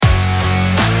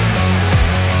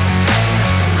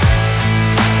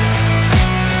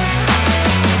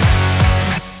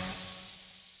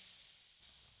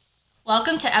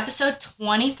Welcome to episode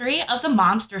 23 of the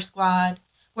MOMster Squad,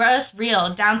 where us real,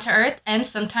 down-to-earth, and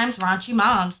sometimes raunchy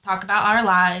moms talk about our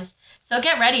lives. So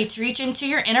get ready to reach into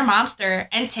your inner momster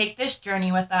and take this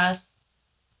journey with us.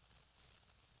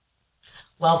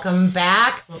 Welcome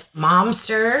back,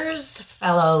 Momsters,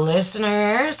 fellow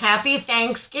listeners. Happy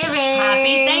Thanksgiving.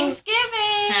 Happy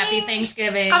Thanksgiving. Happy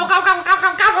Thanksgiving.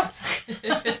 Gobble.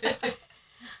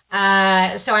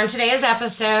 So on today's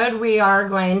episode, we are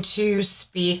going to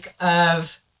speak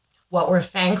of what we're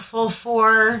thankful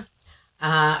for,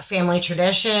 family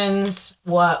traditions,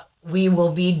 what we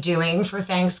will be doing for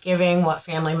Thanksgiving, what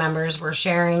family members we're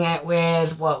sharing it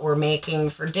with, what we're making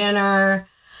for dinner,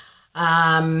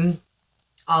 all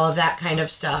of that kind of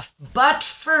stuff. But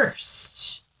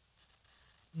first,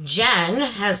 Jenn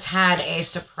has had a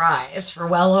surprise for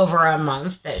well over a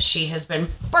month that she has been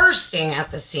bursting at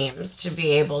the seams to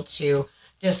be able to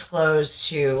disclose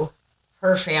to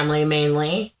her family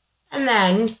mainly, and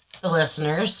then the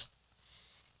listeners.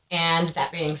 And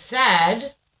that being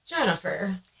said,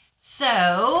 Jennifer.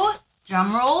 So,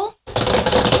 drum roll.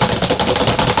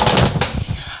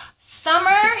 Summer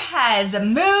has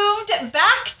moved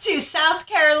back to South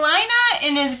Carolina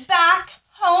and is back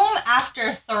home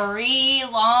after 3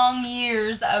 long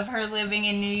years of her living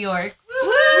in New York.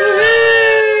 Woo-hoo!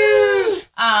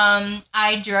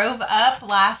 I drove up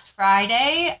last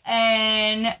Friday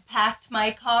and packed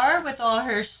my car with all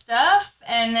her stuff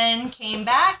and then came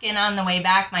back, and on the way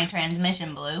back my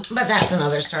transmission blew. But that's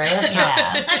another story. Let's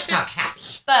talk happy.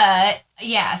 But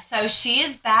yeah, so she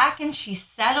is back and she's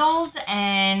settled,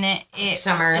 and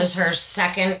Summer is her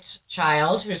second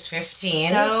child, who's 15.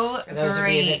 So for those of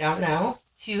you that don't know.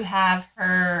 To have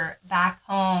her back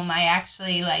home. I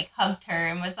actually hugged her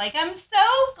and was like, I'm so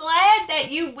glad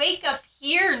that you wake up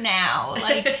here now.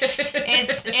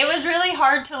 It was really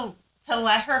hard to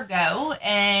let her go,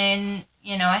 and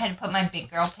I had to put my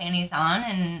big girl panties on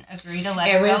and agree to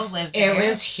let her go live there. It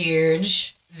was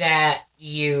huge that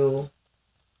you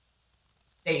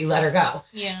let her go.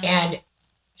 Yeah. And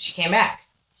she came back.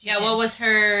 What was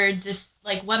her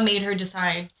what made her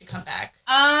decide to come back?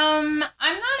 I'm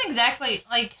not exactly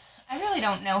I really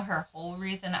don't know her whole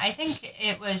reason. I think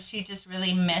it was she just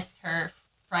really missed her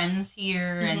friends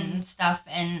here and stuff,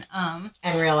 and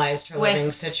realized her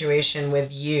living situation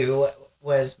with you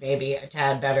was maybe a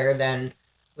tad better than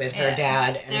with her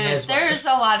dad and his wife. There's a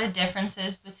lot of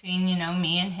differences between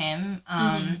me and him.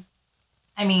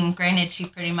 I mean, granted, she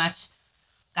pretty much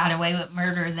got away with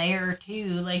murder there too,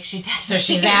 like she does. So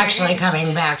she's actually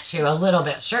coming back to a little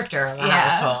bit stricter of a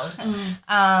household.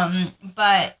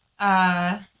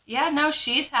 No,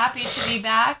 she's happy to be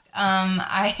back.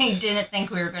 I didn't think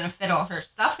we were going to fit all her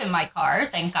stuff in my car.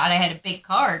 Thank God I had a big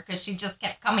car, because she just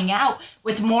kept coming out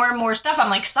with more and more stuff. I'm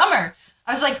like, Summer,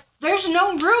 I was like, there's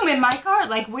no room in my car.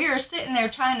 We were sitting there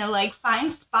trying to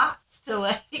find spots to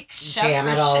shove jam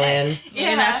it all in.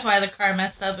 Yeah, that's why the car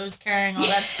messed up. It was carrying all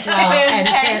that stuff. Well, and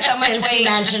since you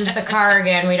mentioned the car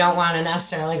again, we don't want to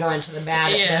necessarily go into the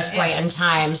bad at this point in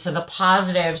time. So the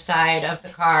positive side of the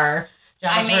car,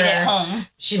 Jennifer, I made it home.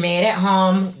 She made it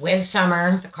home with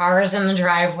Summer. The car is in the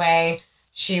driveway.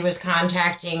 She was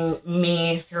contacting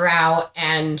me throughout,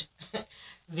 and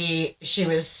she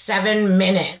was 7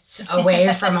 minutes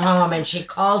away from home, and she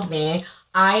called me.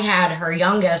 I had her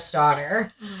youngest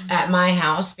daughter at my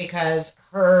house because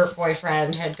her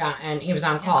boyfriend he was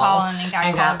on call and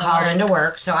got called into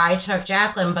work. So I took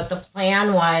Jacqueline, but the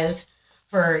plan was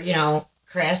for,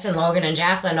 Chris and Logan and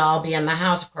Jacqueline to all be in the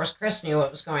house. Of course, Chris knew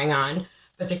what was going on,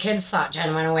 but the kids thought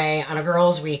Jenn went away on a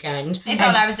girls' weekend. They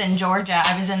thought I was in Georgia.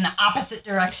 I was in the opposite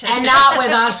direction. And not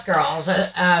with us girls,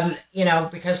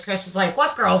 because Chris is like,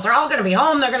 what girls? They're all going to be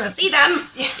home. They're going to see them.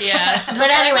 Yeah.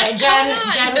 But anyway,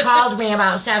 Jenn called me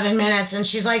about 7 minutes, and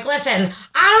she's like, listen,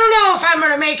 I don't know if I'm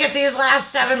going to make it these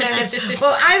last 7 minutes.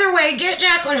 Well, either way, get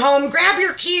Jacqueline home, grab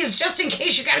your keys just in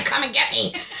case you got to come and get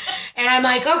me. And I'm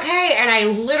like, okay. And I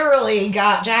literally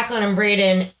got Jacqueline and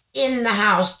Braden in the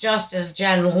house just as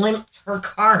Jenn limped her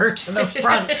car to the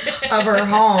front of her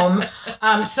home.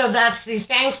 So that's the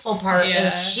thankful part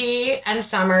is she and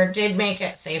Summer did make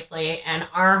it safely and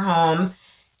are home.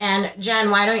 And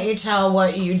Jenn, why don't you tell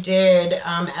what you did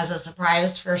as a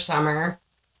surprise for Summer?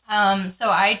 So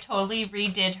I totally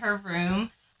redid her room.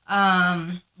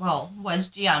 Was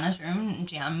Gianna's room, and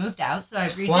Gianna moved out, so I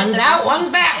redid One's the out, room. one's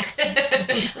back.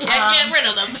 Can't get rid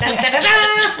of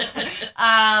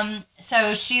them.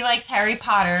 So she likes Harry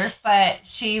Potter, but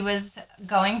she was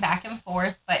going back and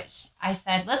forth, but I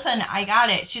said, listen, I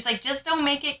got it. She's like, just don't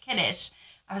make it kiddish.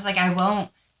 I was like, I won't.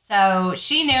 So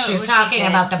she knew She's talking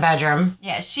about the bedroom.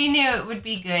 Yeah, she knew it would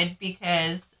be good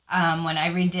because when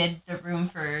I redid the room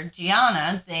for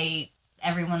Gianna, they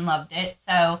everyone loved it.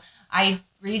 So I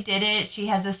redid it. She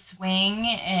has a swing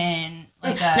and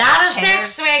like a not a chair.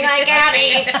 sex swing like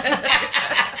Abby.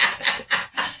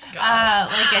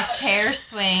 Like a chair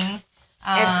swing.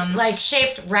 It's like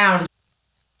shaped round,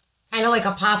 kind of like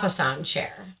a papasan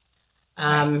chair.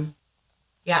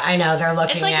 Yeah, I know they're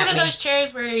looking. It's like at one me. of those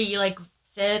chairs where you like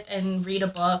sit and read a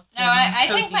book. No, I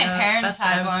think my parents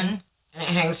had one. And it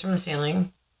hangs from the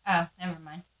ceiling. Oh, never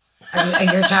mind.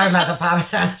 You're talking about the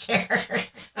papasan chair.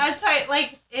 I was sorry,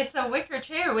 like it's a wicker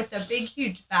chair with a big,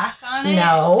 huge back on it.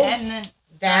 No, and then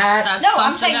that's no,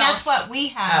 I'm saying else. that's what we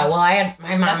had. Oh well,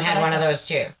 my mom had one of those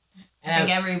too. I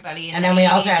think everybody. And then we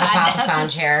also had a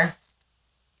papasan chair.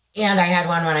 And I had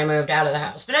one when I moved out of the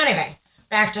house. But anyway,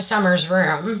 back to Summer's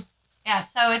room. Yeah,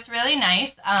 so it's really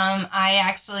nice. I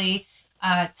actually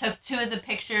took 2 of the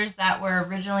pictures that were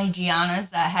originally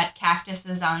Gianna's that had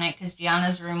cactuses on it because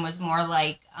Gianna's room was more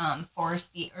like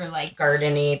foresty or like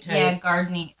garden-y type. Yeah,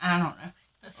 garden-y. I don't know.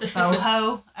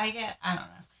 Boho, I get. I don't know.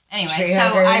 Anyway, Tree so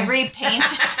hugger.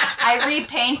 I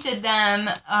repainted them.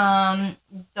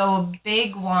 The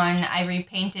big one I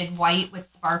repainted white with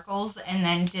sparkles, and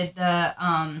then did the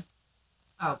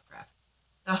oh crap,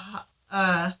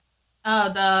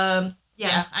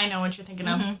 Yeah, I know what you're thinking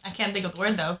of. I can't think of the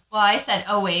word though. Well, I said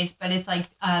always, but it's like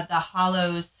the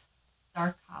hollows,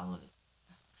 dark hollows,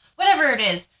 whatever it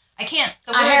is. I can't.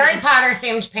 A Harry Potter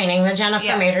themed painting that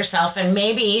Jennifer made herself, and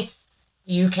maybe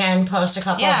you can post a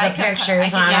couple of the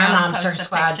pictures on our MOMster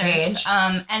Squad page.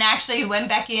 And actually, when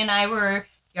Becky and I were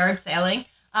yard sailing,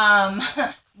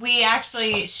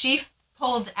 she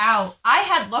pulled out. I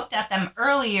had looked at them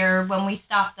earlier when we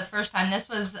stopped the first time. This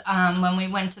was when we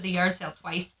went to the yard sale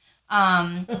twice.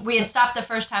 We had stopped the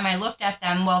first time I looked at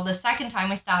them. Well, the second time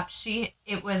we stopped,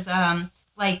 it was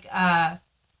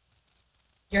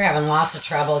You're having lots of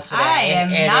trouble today. I am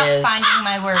not finding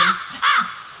my words.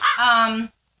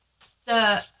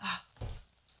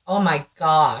 Oh my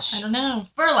gosh. I don't know.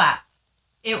 Burlap.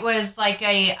 It was like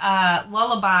a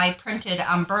lullaby printed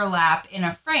on burlap in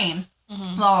a frame.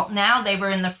 Mm-hmm. Well, now they were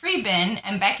in the free bin,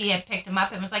 and Becky had picked them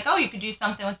up and was like, oh, you could do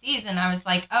something with these. And I was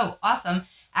like, oh, awesome.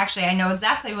 Actually, I know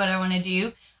exactly what I want to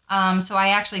do. So I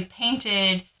actually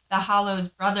painted the Hollow's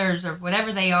Brothers or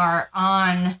whatever they are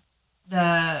on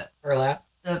the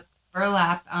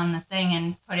burlap on the thing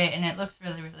and put it, and it looks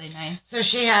really, really nice. So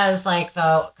she has like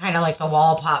the kind of like the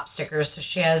wall pop stickers. So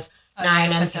she has 9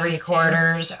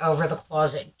 3/4 over the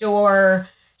closet door.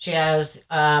 She has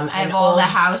I have all the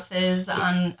houses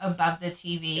on above the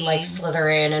TV, like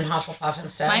Slytherin and Hufflepuff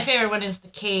and stuff. My favorite one is the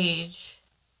cage.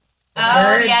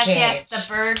 Yes, the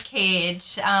bird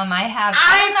cage. I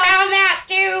found that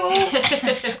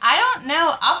too. I don't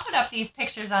know. I'll put up these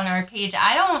pictures on our page.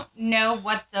 I don't know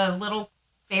what the little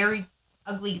very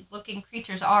ugly looking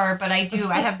creatures are, but I do.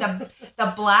 I have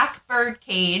the black bird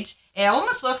cage. It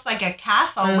almost looks like a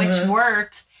castle, which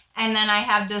works. And then I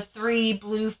have the 3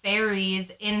 blue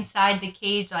fairies inside the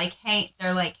cage,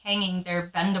 they're like hanging.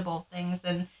 They're bendable things,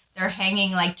 and they're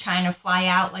hanging like trying to fly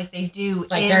out, like they do.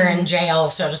 Like they're in jail,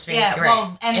 so to speak. Yeah, right.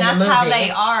 well, and that's how they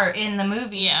are in the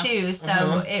movie too.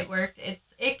 So it worked.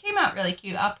 It came out really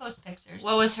cute. I'll post pictures.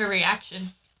 What was her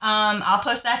reaction? I'll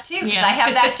post that too because I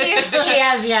have that too. She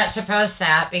has yet to post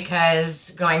that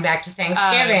because going back to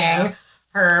Thanksgiving,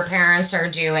 her parents are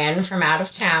due in from out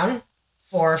of town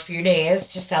for a few days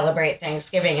to celebrate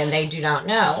Thanksgiving, and they do not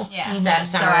know that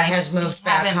Summer has moved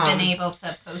back home. Haven't been able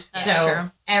to post that. So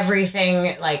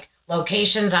everything, like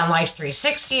locations on Life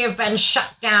 360 have been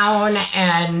shut down,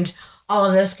 and all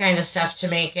of this kind of stuff to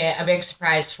make it a big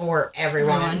surprise for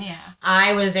everyone.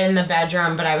 I was in the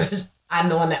bedroom, but I'm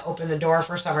the one that opened the door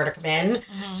for Summer to come in.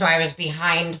 So I was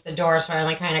behind the door, so I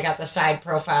only kind of got the side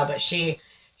profile, but she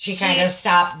kind of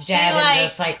stopped dead and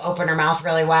just like opened her mouth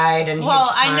really wide and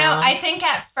I know. I think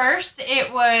at first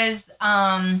it was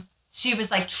she was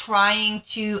like trying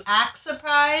to act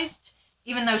surprised,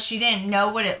 even though she didn't know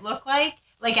what it looked like.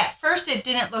 Like at first it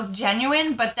didn't look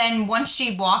genuine, but then once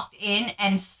she walked in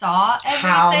and saw everything,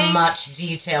 how much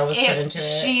detail was put into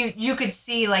it. You could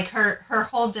see like her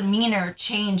whole demeanor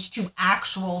changed to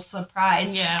actual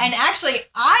surprise. Yeah. And actually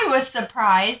I was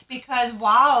surprised because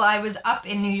while I was up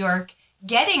in New York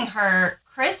getting her,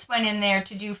 Chris went in there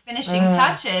to do finishing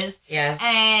touches. Yes.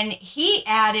 And he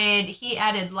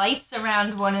added lights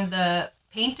around one of the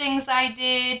paintings I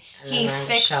did. He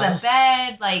fixed the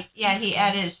bed. He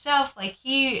added a shelf. Like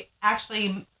he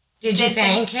actually Did you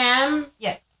thank him?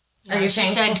 Yeah. Are you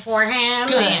thankful for him?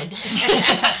 Good.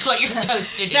 That's what you're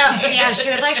supposed to do. No, yeah, she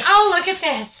was like, oh, look at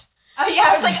this. Oh, yeah,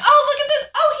 I was like, oh, look at this.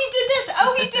 Oh, he did this.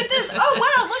 Oh, he did this. Oh,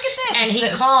 wow, look at this. And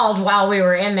he called while we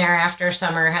were in there after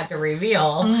Summer had the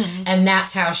reveal, and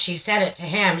that's how she said it to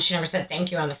him. She never said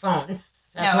thank you on the phone.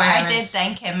 So that's why I did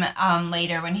thank him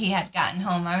later when he had gotten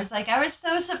home. I was like, I was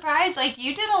so surprised. Like,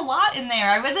 you did a lot in there.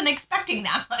 I wasn't expecting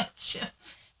that much.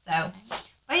 So,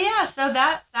 but yeah, so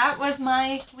that was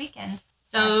my weekend.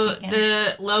 So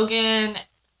the Logan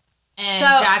and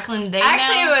Jacqueline, they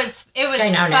actually know? it was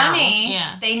they know funny. Now.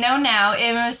 Yeah. They know now.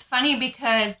 It was funny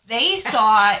because they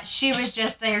thought she was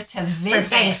just there to visit for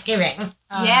Thanksgiving.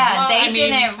 They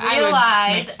didn't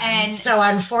realize, and so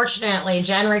unfortunately,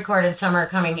 Jenn recorded Summer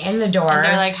coming in the door. And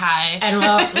they're like, "Hi," and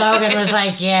Logan was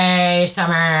like, "Yay,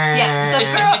 Summer!" Yeah, the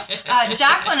girl,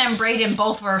 Jacqueline and Braden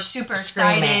both were super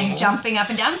excited, Screaming. jumping up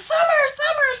and down, "Summer,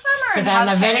 Summer, Summer!" But then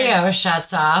the video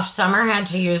shuts off. Summer had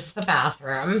to use the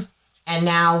bathroom, and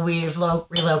now we've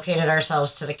relocated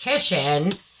ourselves to the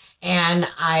kitchen. And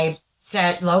I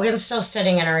said, Logan's still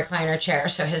sitting in a recliner chair,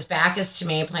 so his back is to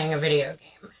me playing a video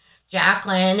game.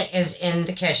 Jacqueline is in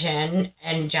the kitchen,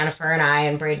 and Jennifer and I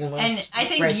and Braden was and I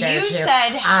think right there you too.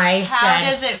 said,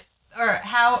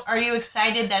 how are you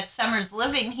excited that Summer's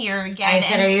living here again? I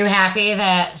said, are you happy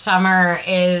that Summer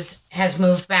has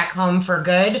moved back home for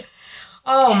good?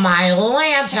 Oh, my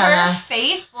Lanta. Her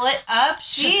face lit up.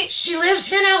 She lives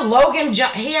here now. Logan,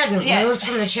 he hadn't moved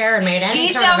from the chair and made any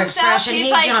sort of expression. He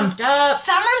like, jumped up.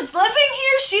 Summer's living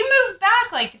here. She moved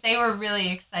back. Like, they were really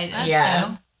excited. Yeah.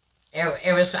 So.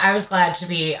 I was glad to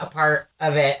be a part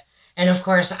of it. And of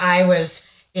course I was,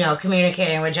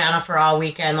 communicating with Jennifer all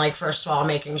weekend, like first of all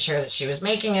making sure that she was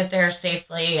making it there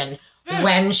safely and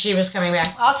when she was coming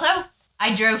back. Also,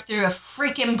 I drove through a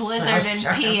freaking blizzard in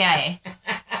PA.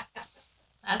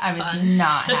 I was fun.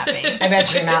 not happy. I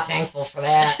bet you're not thankful for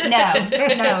that. No,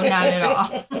 not at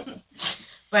all.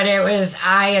 But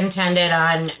I intended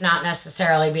on not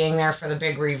necessarily being there for the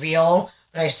big reveal,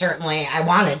 but I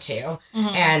wanted to.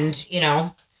 Mm-hmm. And,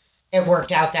 it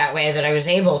worked out that way that I was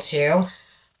able to.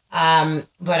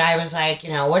 But I was like,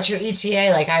 what's your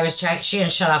ETA? Like I was she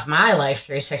didn't shut off my Life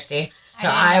 360. So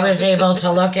I was able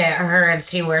to look at her and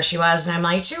see where she was. And I'm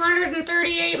like,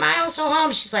 238 miles to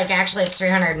home. She's like, actually, it's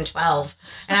 312.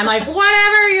 And I'm like,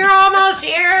 whatever, you're almost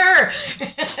here.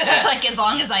 It's like, as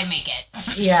long as I make it.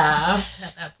 Yeah.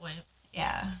 At that point.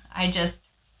 Yeah. I just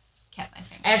kept my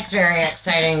fingers It's very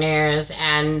exciting news.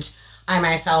 And I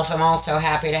myself am also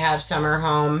happy to have Summer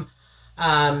home.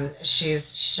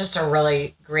 She's just a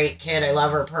really great kid. I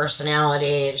love her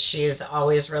personality. She's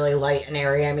always really light and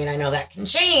airy. I mean, I know that can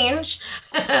change,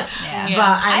 but I'm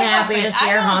happy to see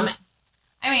her home.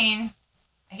 I mean,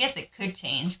 I guess it could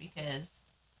change because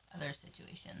other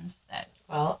situations that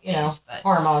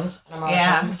hormones and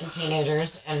emotion and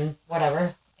teenagers and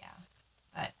whatever. Yeah,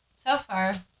 but so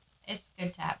far, it's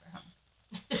good to have her home.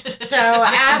 So,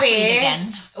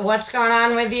 Abby, what's going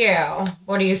on with you?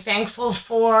 What are you thankful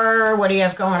for? What do you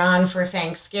have going on for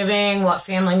Thanksgiving? What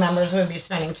family members would be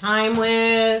spending time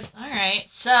with? All right.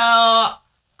 So,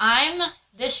 I'm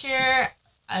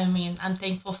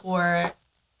thankful for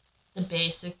the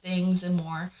basic things and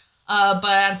more. But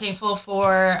I'm thankful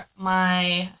for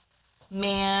my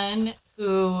man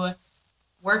who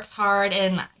works hard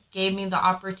and gave me the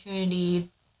opportunity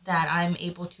that I'm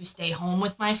able to stay home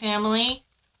with my family.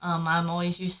 I'm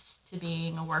always used to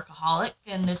being a workaholic,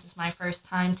 and this is my first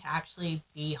time to actually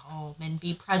be home and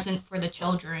be present for the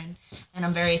children. And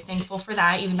I'm very thankful for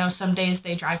that, even though some days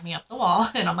they drive me up the wall,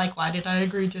 and I'm like, why did I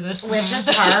agree to this? Which is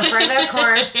par for the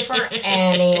course for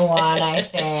anyone, I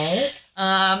think.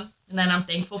 And then I'm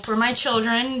thankful for my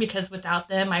children, because without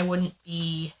them, I wouldn't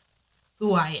be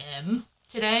who I am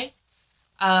today.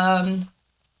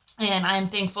 And I'm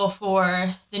thankful for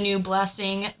the new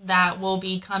blessing that will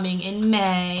be coming in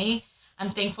May.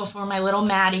 I'm thankful for my little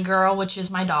Maddie girl, which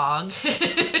is my dog,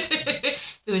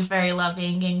 who is very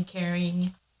loving and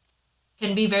caring.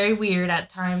 Can be very weird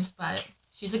at times, but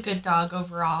she's a good dog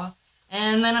overall.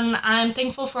 And then I'm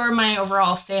thankful for my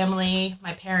overall family,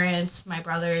 my parents, my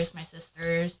brothers, my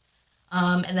sisters.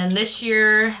 And then this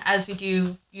year, as we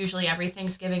do usually every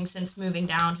Thanksgiving since moving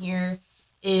down here,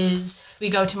 is we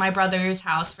go to my brother's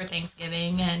house for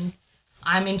Thanksgiving, and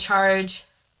I'm in charge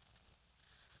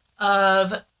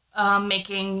of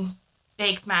making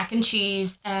baked mac and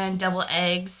cheese and deviled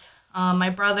eggs.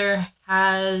 My brother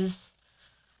is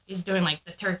doing like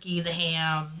the turkey, the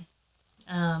ham,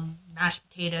 mashed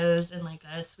potatoes, and like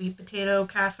a sweet potato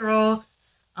casserole.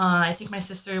 I think my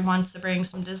sister wants to bring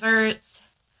some desserts.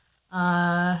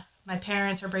 My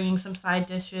parents are bringing some side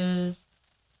dishes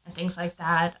and things like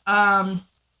that.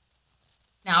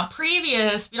 Now,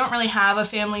 we don't really have a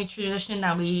family tradition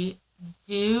that we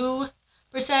do,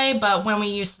 per se, but when we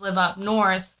used to live up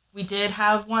north, we did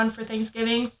have one for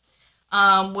Thanksgiving,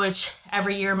 which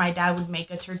every year my dad would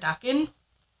make a turducken.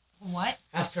 What?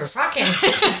 For fucking.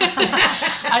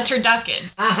 A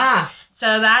turducken. Uh-huh.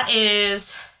 So that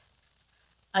is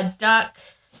a duck.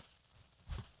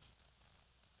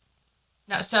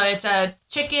 No, so it's a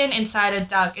chicken inside a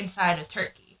duck inside a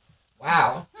turkey.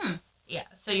 Wow. Yeah,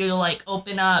 so you'll like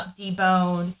open up,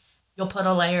 debone, you'll put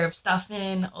a layer of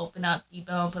stuffing, open up,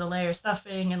 debone, put a layer of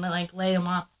stuffing, and then like lay them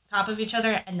on top of each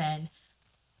other, and then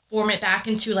form it back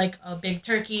into like a big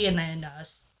turkey, and then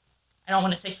I don't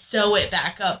want to say sew it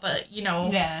back up, but you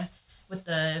know, with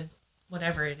the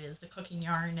whatever it is, the cooking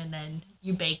yarn, and then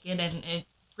you bake it, and it's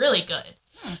really good.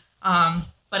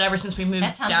 But ever since we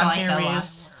moved down here,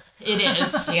 it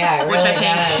is. Yeah, it really which I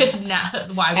think does. is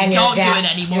not why we And don't do it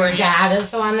anymore. Your dad is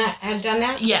the one that had done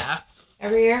that? Yeah.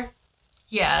 Every year?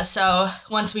 Yeah, so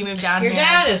once we moved down Your here...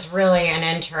 dad is really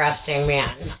an interesting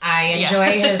man. I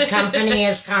enjoy his company,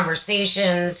 his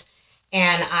conversations,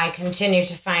 and I continue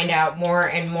to find out more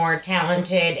and more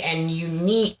talented and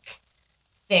unique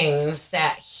things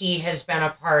that he has been a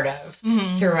part of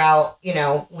throughout, you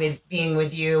know, with being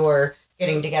with you or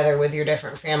getting together with your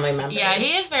different family members. Yeah,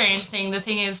 he is very interesting. The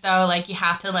thing is, though, like, you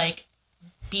have to, like,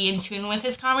 be in tune with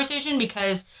his conversation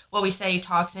because what we say, he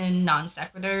talks in non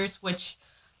sequiturs, which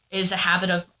is a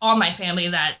habit of all my family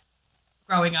that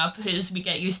growing up is we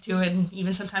get used to, and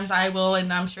even sometimes I will,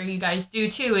 and I'm sure you guys do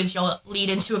too, is you'll lead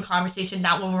into a conversation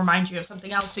that will remind you of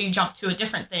something else, so you jump to a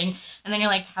different thing, and then you're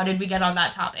like, how did we get on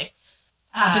that topic?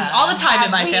 Happens all the time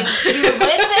in my family. You listen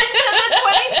to the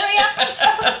 23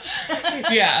 episodes?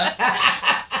 Yeah.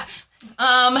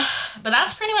 But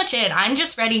that's pretty much it. I'm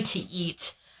just ready to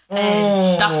eat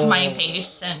and stuff my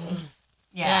face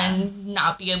and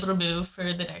not be able to move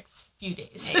for the next few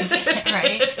days.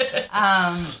 Right?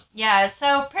 Yeah,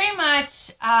 so pretty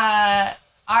much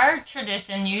our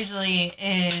tradition usually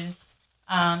is,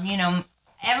 you know,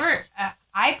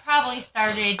 I probably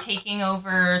started taking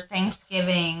over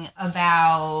Thanksgiving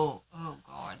about,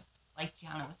 like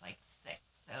Gianna was like 6,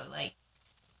 so like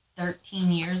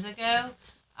 13 years ago,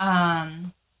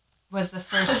 was the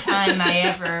first time I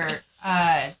ever,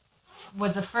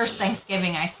 was the first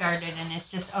Thanksgiving I started, and it's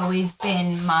just always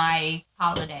been my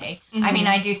holiday. Mm-hmm. I mean,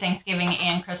 I do Thanksgiving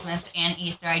and Christmas and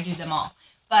Easter, I do them all.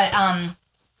 But,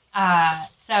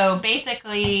 so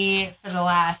basically for the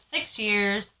last 6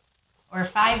 years, or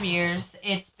 5 years,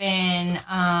 it's been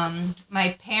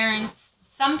my parents,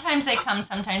 sometimes they come,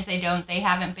 sometimes they don't. They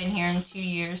haven't been here in 2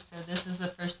 years, so this is the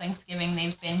first Thanksgiving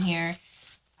they've been here.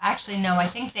 Actually, no, I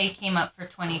think they came up for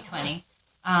 2020,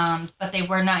 but they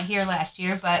were not here last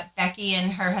year. But Becci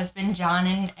and her husband John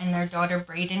and their daughter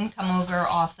Braden come over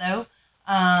also.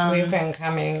 We've been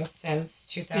coming since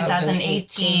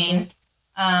 2018.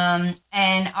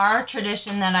 And our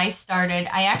tradition that I started,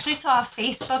 I actually saw a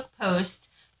Facebook post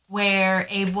where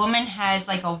a woman has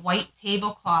like a white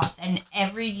tablecloth, and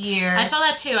every year I saw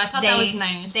that too. I thought that was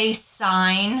nice. They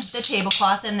sign the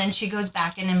tablecloth, and then she goes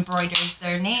back and embroiders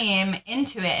their name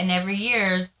into it, and every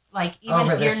year, like even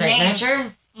over the your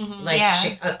signature, name, like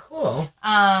cool.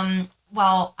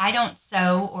 Well, I don't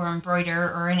sew or embroider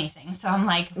or anything, so I'm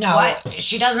like, no, what?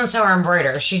 She doesn't sew or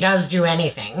embroider. She does do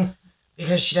anything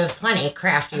because she does plenty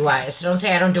crafty wise. So don't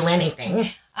say I don't do anything.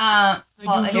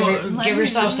 Well, give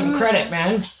yourself some credit,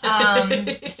 man.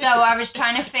 So I was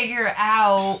trying to figure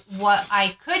out what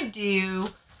I could do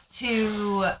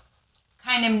to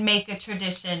kind of make a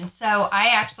tradition. So I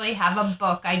actually have a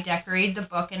book. I decorated the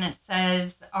book, and it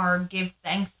says our Give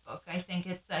Thanks book. I think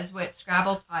it says with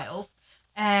Scrabble tiles.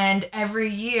 And every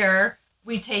year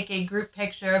we take a group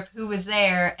picture of who was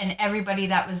there, and everybody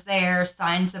that was there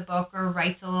signs the book or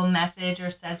writes a little message or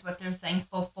says what they're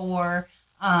thankful for.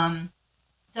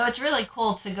 So it's really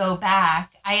cool to go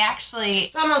back.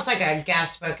 It's almost like a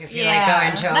guest book if you like go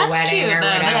into a wedding or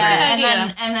whatever.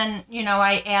 Yeah, and then you know,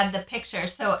 I add the picture.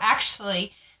 So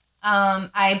actually,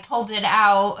 I pulled it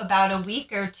out about a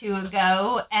week or two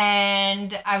ago,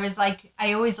 and I was like,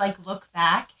 I always like look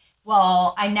back.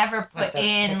 Well, I never put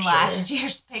in last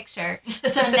year's picture.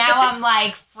 So now I'm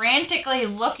like frantically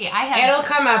looking. It'll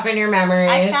come up in your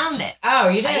memories. I found it. Oh,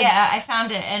 you did? Yeah, I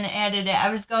found it and added it. I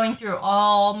was going through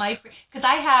all my, because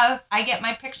I get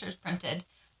my pictures printed,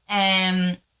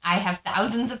 and I have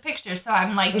thousands of pictures. So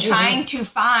I'm like trying to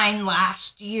find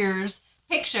last year's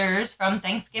pictures from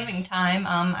Thanksgiving time.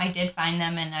 I did find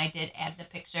them, and I did add the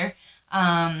picture.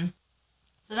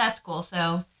 So that's cool.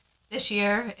 So this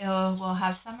year, we'll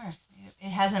have summer. It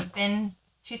hasn't been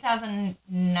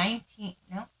 2019,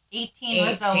 no, 18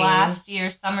 was the last year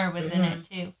summer was in it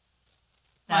too.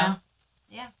 So,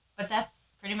 yeah, but that's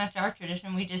pretty much our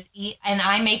tradition. We just eat, and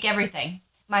I make everything.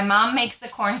 My mom makes the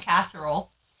corn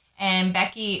casserole, And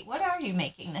Becci, what are you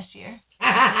making this year?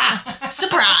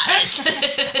 Surprise!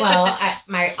 Well,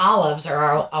 my olives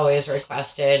are always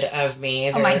requested of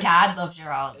me. My dad loves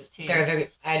your olives too.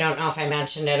 I don't know if I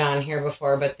mentioned it on here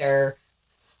before, but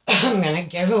I'm going to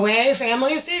give away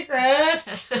family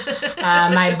secrets.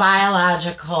 My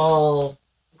biological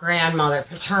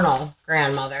paternal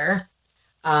grandmother,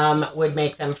 would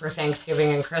make them for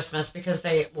Thanksgiving and Christmas because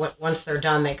once they're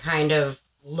done, they kind of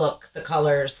look the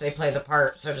colors, they play the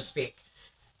part, so to speak.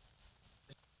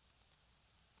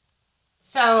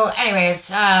 So anyway, it's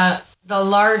the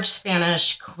large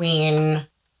Spanish Queen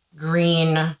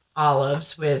green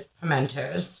olives with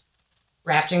pimentos,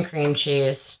 wrapped in cream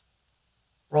cheese,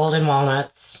 rolled in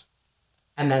walnuts,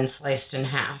 and then sliced in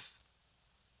half.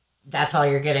 That's all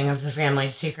you're getting of the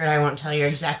family secret. I won't tell you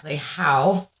exactly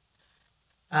how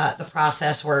the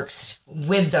process works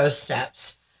with those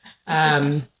steps.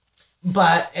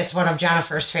 But it's one of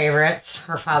Jennifer's favorites,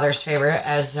 her father's favorite,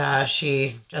 as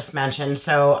she just mentioned.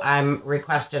 So I'm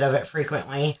requested of it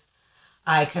frequently.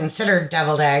 I considered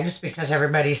deviled eggs because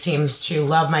everybody seems to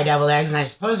love my deviled eggs, and I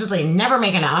supposedly never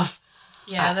make enough.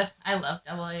 Yeah, I love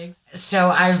deviled eggs.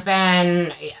 So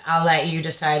I'll let you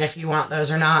decide if you want those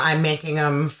or not. I'm making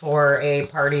them for a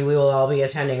party we will all be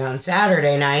attending on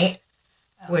Saturday night,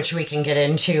 which we can get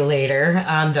into later.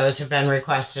 Those have been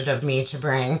requested of me to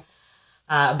bring.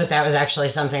 But that was actually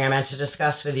something I meant to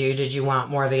discuss with you. Did you want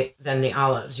more than the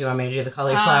olives? You want me to do the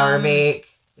cauliflower bake,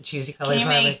 the cheesy cauliflower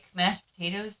Can you bake? make mashed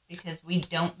potatoes? Because we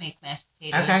don't make mashed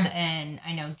potatoes. Okay. And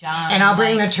I know John. And I'll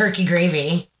bring the turkey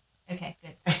gravy. Okay,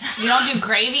 good. You don't do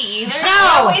gravy either? No!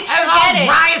 I always I was forget all it.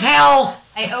 dry as hell!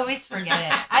 I always forget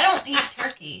it. I don't eat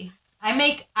turkey.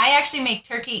 I actually make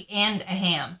turkey and a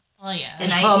ham. Well, yeah. Did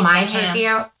you I pull eat my the ham. turkey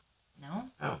out? No.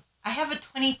 Oh. I have a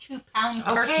 22-pound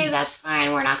turkey. Okay, that's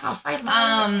fine. We're not going to fight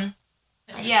about it.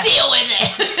 Yeah. Deal with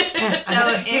it!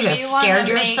 So you if just you wanna scared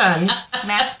your make son.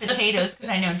 mashed potatoes, because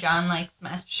I know John likes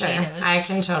mashed Sure, potatoes. I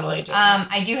can totally do that.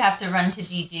 I do have to run to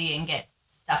DG and get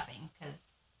stuffing, because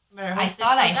Better I hope they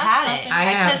thought I still got had stuffing. it. I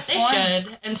have. They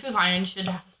should. And Food Lion should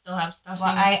still have stuffing.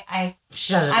 Well,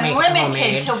 She doesn't I'm make limited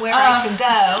homemade. to where I could go.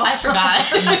 I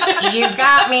forgot. You've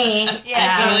got me.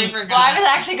 Yeah. I totally forgot. Well, I was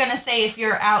actually going to say if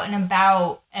you're out and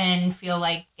about and feel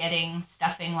like getting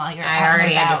stuffing while you're out I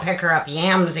already and about. had to pick her up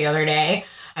yams the other day.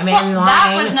 I'm Well, in line.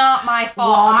 that was not my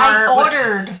fault. Walmart, I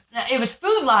ordered. It was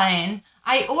Food Lion.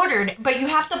 I ordered, but you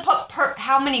have to put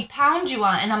how many pounds you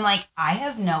want. And I'm like, I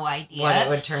have no idea. What it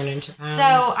would turn into pounds. So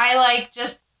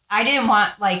I didn't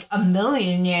want like a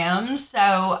million yams. So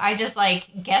I just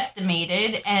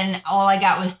guesstimated and all I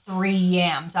got was 3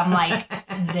 yams. I'm like,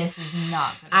 this is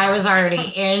not good. I was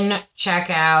already in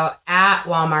checkout at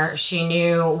Walmart. She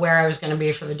knew where I was going to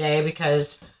be for the day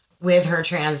because with her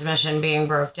transmission being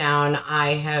broke down, I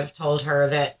have told her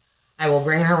that I will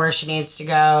bring her where she needs to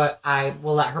go. I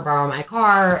will let her borrow my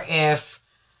car if,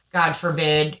 God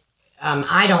forbid,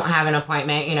 I don't have an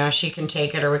appointment. She can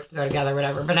take it or we can go together,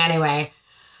 whatever. But anyway.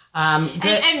 And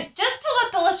just to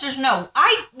let the listeners know,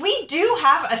 we do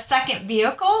have a second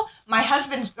vehicle. My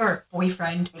husband's, or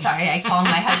boyfriend, sorry, I call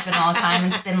him my husband all the time.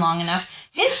 It's been long enough.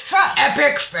 His truck.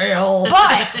 Epic fail.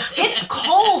 But it's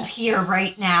cold here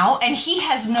right now, and he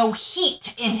has no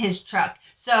heat in his truck.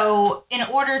 So in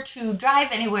order to drive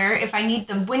anywhere, if I need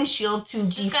the windshield to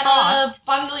Just defrost. gotta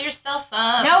bundle your stuff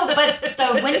up. No, but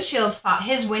the windshield,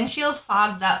 his windshield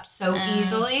fogs up so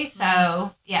easily.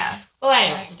 So, yeah. Well,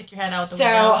 anyway. Stick your head out the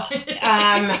So,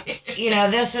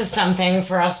 this is something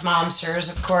for us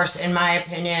momsters, of course, in my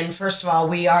opinion. First of all,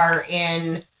 we are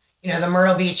in, the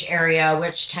Myrtle Beach area,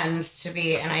 which tends to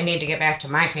be, and I need to get back to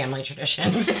my family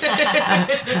traditions.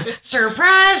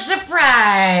 Surprise,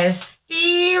 surprise,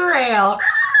 derail.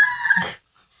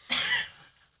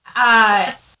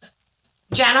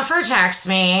 Jennifer texts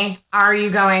me, are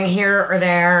you going here or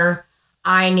there?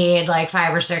 I need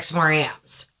 5 or 6 more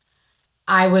yams.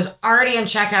 I was already in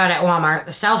checkout at Walmart,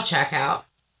 the self-checkout,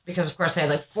 because, of course, they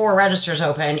had 4 registers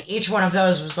open. Each one of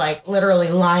those was literally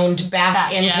lined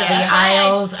back into the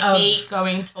aisles I of. hate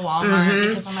going to Walmart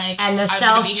because I'm like, And the I'm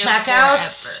gonna be here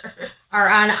self-checkouts forever. are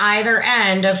on either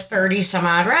end of 30 some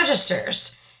odd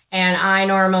registers. And I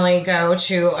normally go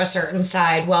to a certain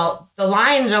side. Well, the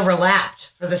lines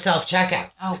overlapped for the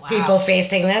self-checkout. Oh, wow. People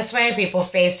facing this way, people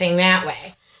facing that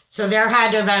way. So there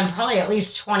had to have been probably at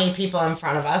least 20 people in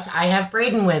front of us. I have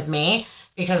Braden with me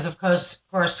because, of course,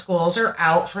 schools are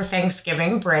out for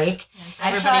Thanksgiving break.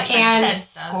 I thought you said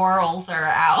squirrels are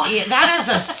out. Yeah, that is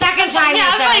the second time you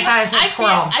said I thought I said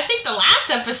squirrel. I think the last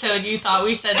episode you thought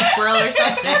we said squirrel or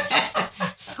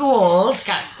something. Schools.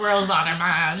 Got squirrels on our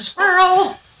minds.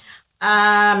 Squirrel.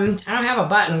 I don't have a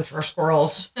button for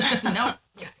squirrels. No.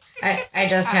 I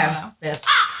just have this.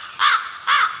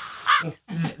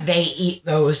 They eat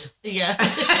those. Yeah.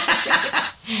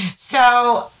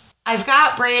 So I've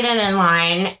got Braden in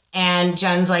line, and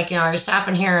Jen's like, you're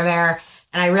stopping here or there,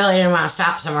 and I really didn't want to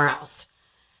stop somewhere else.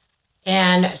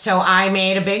 And so I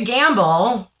made a big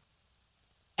gamble,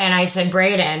 and I said,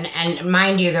 Braden, and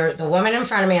mind you, the woman in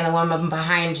front of me and the woman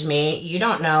behind me, you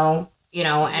don't know,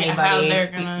 anybody. How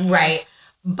they're gonna... Right.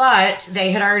 But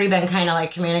they had already been kind of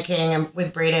like communicating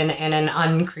with Braden in an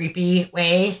uncreepy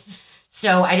way.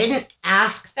 So I didn't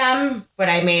ask them, but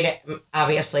I made it,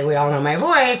 obviously we all know my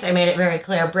voice, I made it very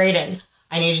clear, Braden,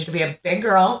 I need you to be a big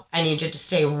girl. I need you to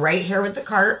stay right here with the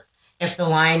cart. If the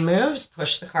line moves,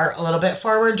 push the cart a little bit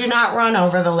forward. Do not run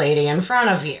over the lady in front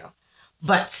of you.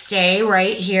 But stay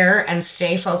right here and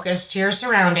stay focused to your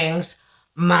surroundings.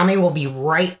 Mommy will be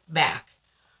right back.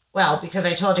 Well, because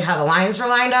I told you how the lines were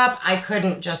lined up, I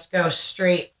couldn't just go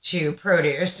straight to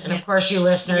produce. And of course, you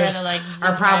listeners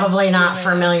are probably not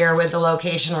familiar with the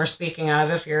location we're speaking of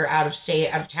if you're out of state,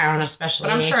 out of town, especially.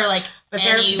 But I'm sure but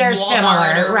they're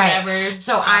similar, right? Whatever,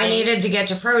 so I needed to get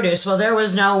to produce. Well, there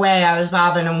was no way I was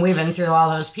bobbing and weaving through all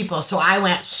those people. So I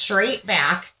went straight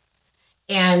back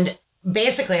and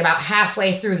basically about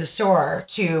halfway through the store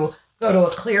to go to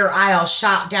a clear aisle,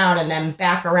 shot down, and then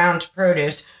back around to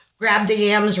produce. Grabbed the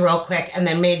yams real quick and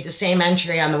then made the same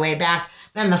entry on the way back.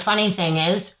 Then the funny thing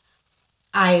is,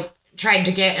 I tried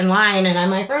to get in line and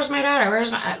I'm like, where's my daughter?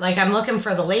 I'm looking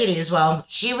for the ladies. Well,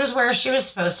 she was where she was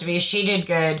supposed to be. She did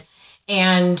good.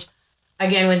 And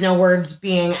again, with no words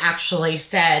being actually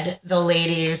said, the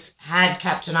ladies had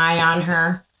kept an eye on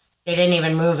her. They didn't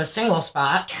even move a single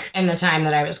spot in the time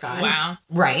that I was gone. Wow.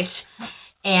 Right.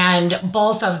 And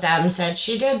both of them said,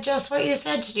 she did just what you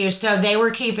said to do. So they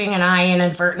were keeping an eye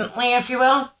inadvertently, if you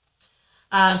will.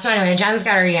 So anyway, Jen's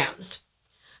got her yams.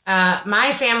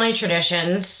 My family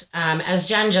traditions, as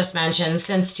Jenn just mentioned,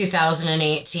 since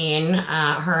 2018,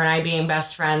 her and I being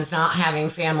best friends, not having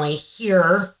family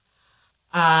here,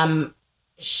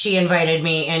 she invited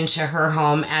me into her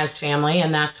home as family,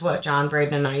 and that's what John,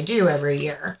 Braden, and I do every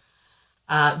year.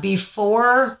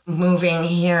 Before moving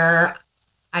here,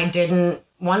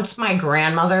 once my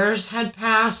grandmothers had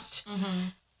passed,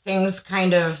 things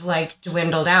kind of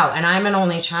dwindled out. And I'm an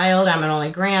only child. I'm an only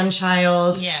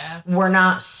grandchild. Yeah. We're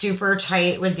not super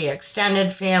tight with the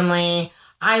extended family.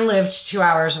 I lived 2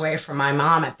 hours away from my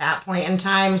mom at that point in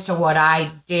time. So what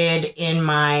I did in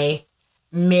my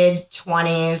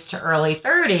mid-20s to early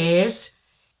 30s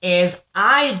is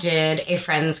I did a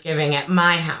Friendsgiving at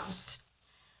my house.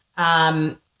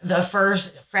 The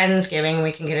first Friendsgiving,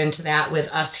 we can get into that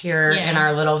with us here in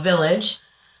our little village.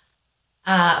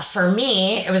 For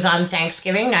me, it was on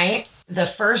Thanksgiving night. The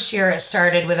first year it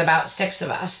started with about 6 of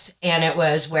us. And it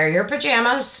was wear your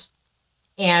pajamas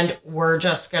and we're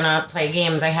just going to play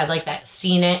games. I had that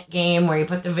Seen It game where you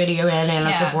put the video in and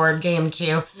it's a board game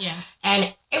too. Yeah.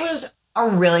 And it was a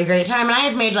really great time. And I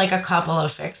had made a couple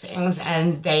of fixings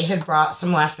and they had brought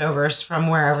some leftovers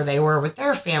from wherever they were with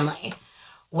their family.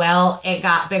 Well, it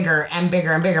got bigger and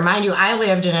bigger and bigger. Mind you, I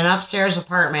lived in an upstairs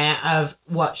apartment of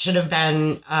what should have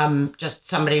been just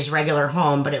somebody's regular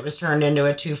home, but it was turned into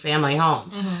a 2-family home.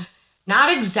 Mm-hmm.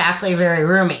 Not exactly very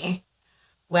roomy.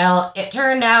 Well, it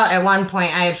turned out at one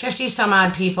point I had 50 some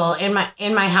odd people in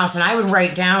my house, and I would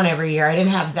write down every year. I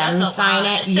didn't have them sign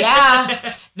it.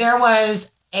 Yeah, there was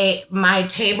my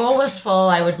table was full.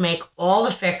 I would make all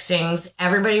the fixings.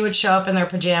 Everybody would show up in their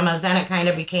pajamas. Then it kind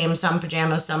of became some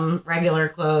pajamas, some regular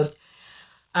clothes.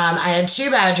 I had 2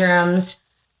 bedrooms.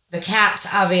 The cats,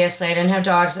 obviously, I didn't have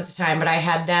dogs at the time, but I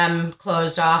had them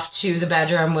closed off to the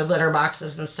bedroom with litter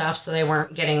boxes and stuff so they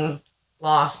weren't getting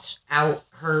lost, out,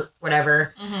 hurt,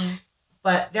 whatever. Mm-hmm.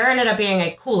 But there ended up being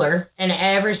a cooler in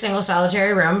every single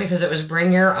solitary room because it was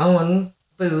bring your own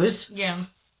booze. Yeah.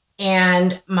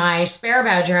 And my spare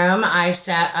bedroom, I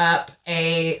set up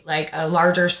a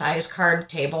larger size card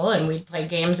table and we'd play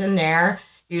games in there.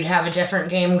 You'd have a different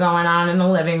game going on in the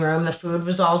living room. The food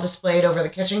was all displayed over the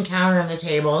kitchen counter and the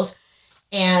tables.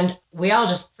 And we all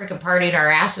just freaking partied our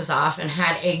asses off and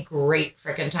had a great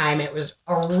freaking time. It was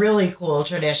a really cool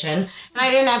tradition. And I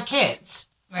didn't have kids,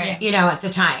 right? At the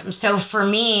time. So for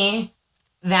me,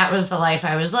 that was the life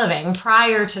I was living.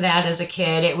 Prior to that, as a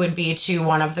kid, it would be to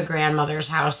one of the grandmother's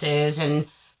houses, and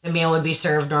the meal would be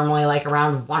served normally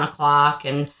around 1 o'clock,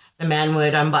 and the men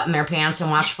would unbutton their pants and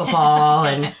watch football,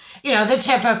 and the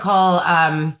typical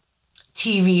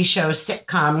TV show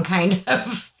sitcom kind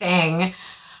of thing.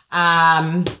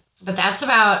 But that's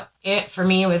about it for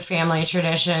me with family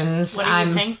traditions. What are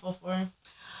you thankful for?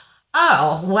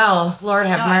 Oh, well, Lord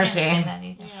have mercy. I didn't say that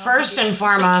either. First and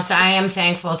foremost, I am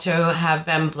thankful to have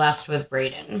been blessed with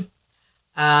Braden.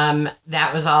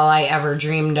 That was all I ever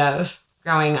dreamed of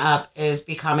growing up, is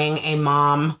becoming a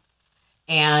mom.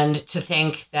 And to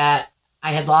think that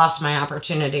I had lost my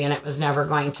opportunity and it was never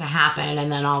going to happen.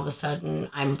 And then all of a sudden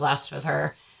I'm blessed with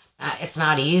her. It's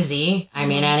not easy. I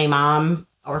mean, any mom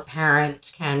or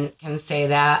parent can say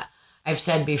that. I've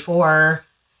said before,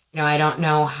 I don't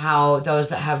know how those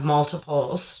that have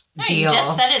multiples deal. You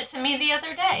just said it to me the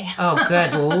other day. Oh,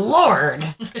 good Lord.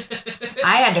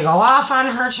 I had to go off on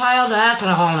her child. That's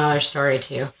a whole nother story,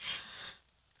 too.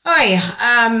 Oh,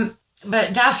 yeah.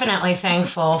 But definitely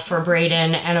thankful for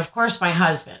Braden and, of course, my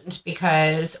husband.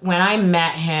 Because when I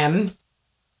met him,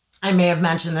 I may have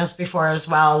mentioned this before as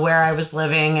well, where I was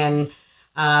living and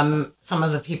some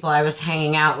of the people I was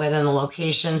hanging out with and the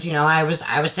locations. I was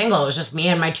single. It was just me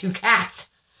and my 2 cats.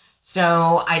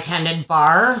 So I tended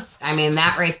bar. I mean,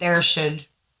 that right there should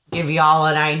give y'all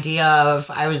an idea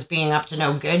of I was being up to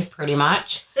no good pretty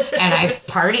much. And I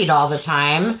partied all the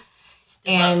time.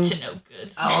 And up to no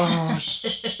good. Oh,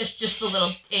 just a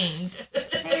little tamed.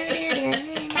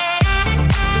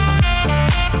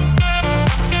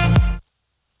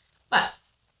 But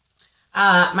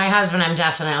my husband I'm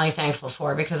definitely thankful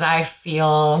for, because I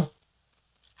feel,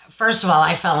 first of all,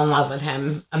 I fell in love with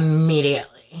him immediately.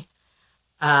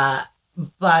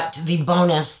 But the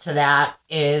bonus to that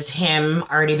is him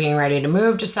already being ready to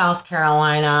move to South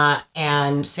Carolina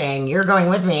and saying, you're going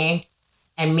with me,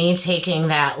 and me taking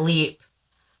that leap,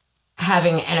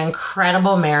 having an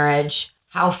incredible marriage,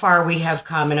 how far we have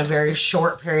come in a very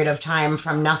short period of time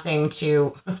from nothing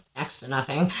to next to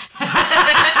nothing.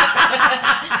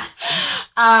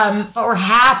 But we're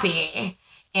happy.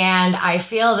 And I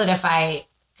feel that if I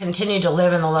continue to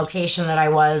live in the location that I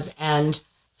was, and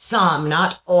some,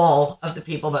 not all of the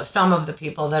people, but some of the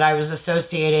people that I was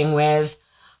associating with,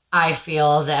 I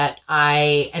feel that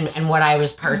and what I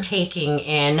was partaking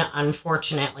in,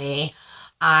 unfortunately,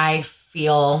 I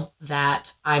feel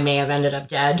that I may have ended up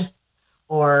dead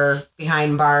or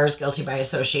behind bars, guilty by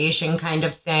association kind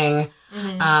of thing.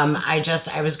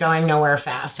 I was going nowhere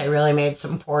fast. I really made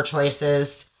some poor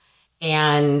choices.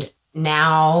 And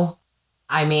now,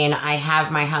 I mean, I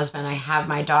have my husband, I have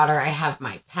my daughter, I have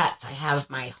my pets, I have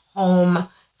my home.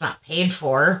 It's not paid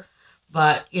for,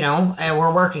 but,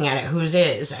 we're working at it. Whose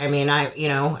is? I mean,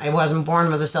 I wasn't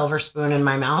born with a silver spoon in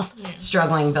my mouth. Yeah.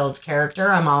 Struggling builds character.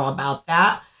 I'm all about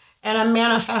that. And I'm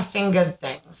manifesting good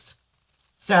things.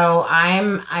 So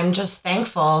I'm just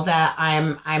thankful that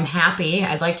I'm happy.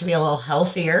 I'd like to be a little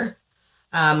healthier,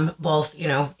 both,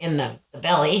 in the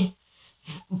belly,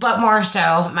 but more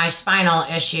so my spinal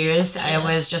issues. Yeah. It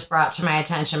was just brought to my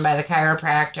attention by the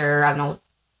chiropractor, I don't know,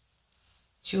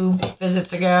 2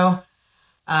 visits ago.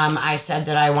 I said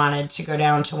that I wanted to go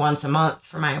down to once a month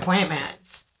for my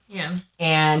appointments. Yeah.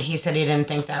 And he said he didn't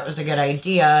think that was a good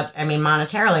idea. I mean,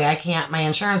 monetarily, I can't, my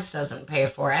insurance doesn't pay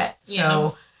for it.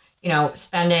 So,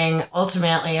 spending,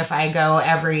 ultimately, if I go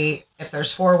if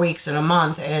there's 4 weeks in a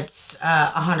month, it's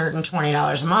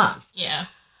 $120 a month. Yeah.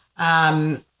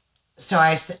 So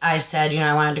I said,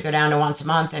 I wanted to go down to once a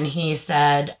month. And he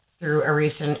said through a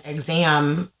recent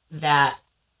exam that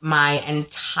my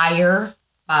entire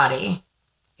body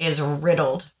is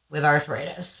riddled with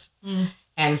arthritis. Mm.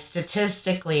 And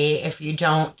statistically, if you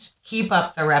don't keep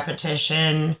up the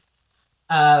repetition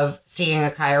of seeing a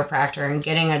chiropractor and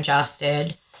getting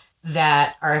adjusted,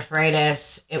 that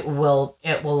arthritis, it will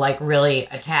like really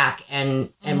attack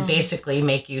and basically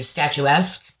make you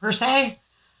statuesque per se.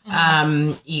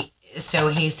 Mm-hmm. So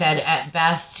he said at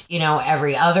best,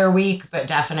 every other week, but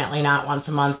definitely not once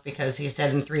a month, because he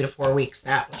said in 3 to 4 weeks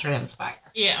that will transpire.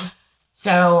 Yeah.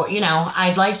 So,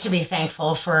 I'd like to be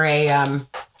thankful for a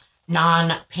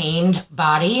non-pained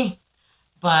body,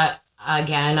 but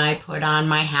again, I put on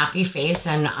my happy face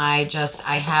and I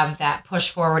have that push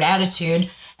forward attitude.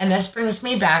 And this brings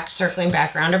me back, circling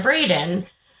back around to Braden.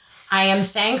 I am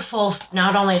thankful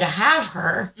not only to have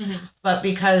her, but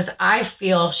because I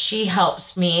feel she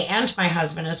helps me and my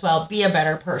husband as well be a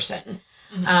better person.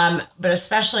 But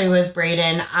especially with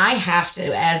Braden, I have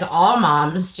to, as all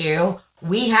moms do,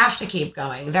 we have to keep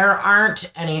going. There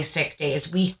aren't any sick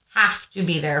days. We have to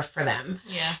be there for them.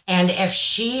 Yeah. And if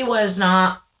she was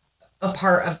not a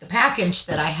part of the package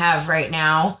that I have right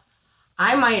now,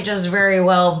 I might just very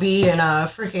well be in a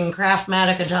freaking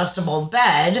Craftmatic adjustable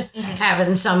bed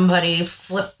having somebody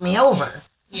flip me over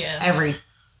every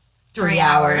 3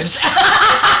 hours.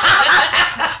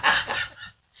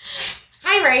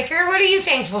 Hi, Riker. What are you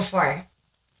thankful for?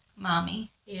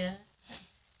 Mommy. Yeah.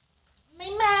 My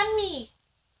mommy.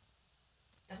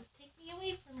 Don't take me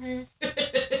away from her.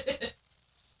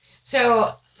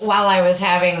 So while I was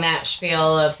having that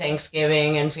spiel of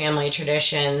Thanksgiving and family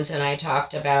traditions, and I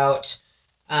talked about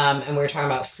and we were talking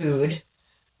about food,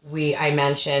 I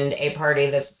mentioned a party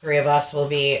that the three of us will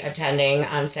be attending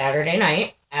on Saturday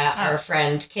night at our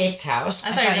friend Kate's house.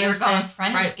 I thought you were going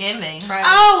Friendsgiving.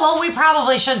 Oh, well, we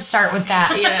probably should start with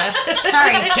that. Yeah.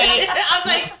 Sorry, Kate. I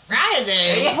was like,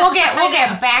 Friday. We'll get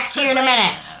back to you in a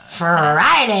minute.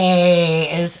 Friday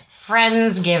is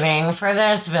Friendsgiving for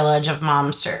this village of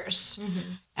momsters.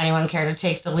 Mm-hmm. Anyone care to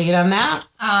take the lead on that?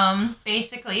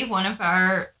 Basically, one of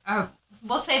our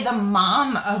we'll say the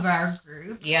mom of our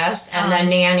group. Yes, and the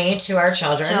nanny to our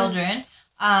children.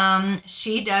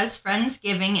 She does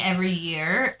Friendsgiving every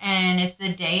year, and it's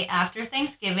the day after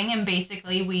Thanksgiving, and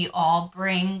basically we all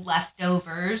bring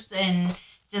leftovers and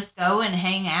just go and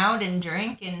hang out and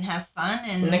drink and have fun.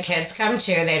 And the kids come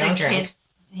too. They don't drink.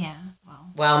 Yeah.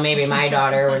 Well, maybe my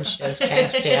daughter when she does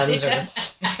keg stands. Or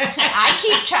I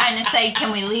keep trying to say,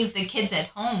 can we leave the kids at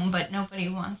home? But nobody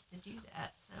wants to do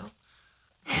that. So.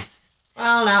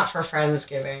 Well, not for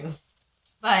Friendsgiving.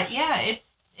 But yeah, it's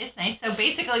nice. So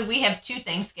basically, we have 2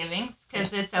 Thanksgivings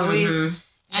because it's always. Mm-hmm.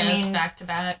 I mean, it's back to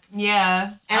back.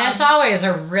 Yeah. And it's always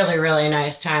a really, really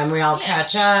nice time. We all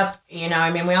catch up. You know,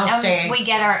 I mean, we all stay. We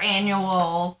get our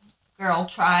annual girl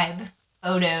tribe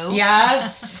photo.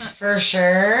 Yes, for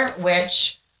sure,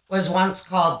 which was once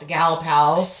called the Gal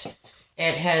Pals.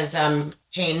 It has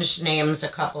changed names a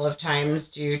couple of times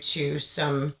due to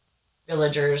some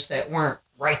villagers that weren't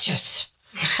righteous.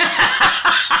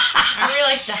 Are we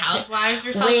like the housewives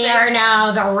or something? We are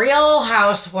now the Real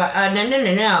Housewives.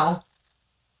 No.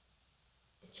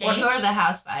 What are the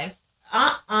housewives?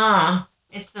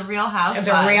 It's the Real Housewives.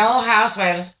 The Real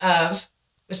Housewives of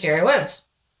Wisteria Woods.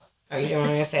 Oh, you don't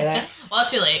want me to say that? Well,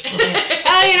 too late.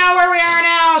 Oh, you know where we are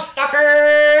now,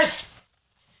 stalkers.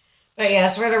 But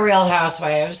yes, we're the Real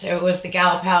Housewives. It was the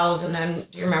Gal Pals, and then,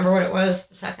 do you remember what it was,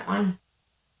 the second one?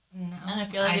 No. And I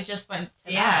feel like it just went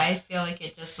to Yeah, that. I feel like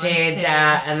it just Stayed went to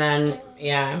that, and then,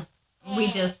 yeah. We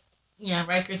just... Yeah,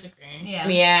 Riker's agreeing. Yeah.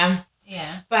 Yeah.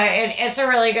 Yeah. But it's a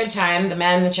really good time. The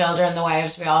men, the children, the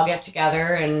wives, we all get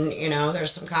together, and, you know,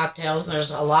 there's some cocktails, and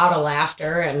there's a lot of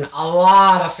laughter and a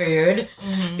lot of food,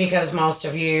 because most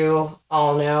of you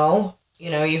all know, you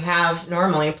know, you have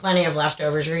normally plenty of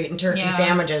leftovers. You're eating turkey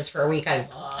sandwiches for a week. I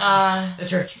love the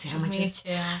turkey sandwiches.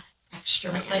 Me too.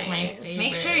 Extra That's like my favorite.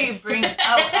 Make sure you bring...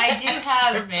 Oh, I do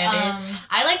have...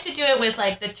 I like to do it with,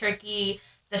 like, the turkey,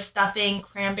 the stuffing,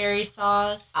 cranberry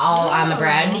sauce. All on the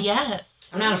bread? Yes.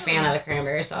 I'm not a fan of the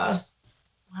cranberry sauce.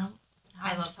 Well,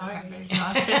 I love cranberry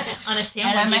sauce. On a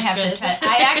sandwich, And I might have good. to try.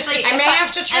 I may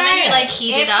have to try and then you it. like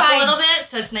heat it up a little bit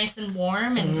so it's nice and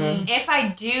warm. And If I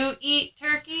do eat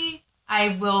turkey,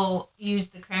 I will use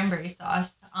the cranberry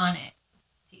sauce on it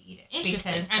to eat it.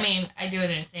 Interesting. Because I mean, I do it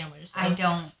in a sandwich. So. I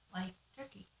don't like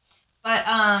turkey. But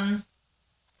I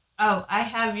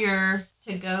have your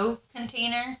to-go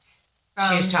container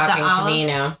from She's talking the to Olives, me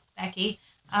now. Becci.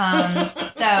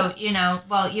 So, you know,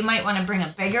 well, you might want to bring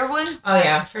a bigger one. Oh,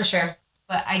 yeah, for sure.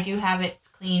 But I do have it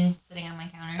clean sitting on my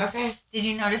counter. Okay. Did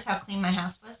you notice how clean my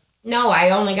house was? No, I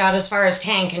only got as far as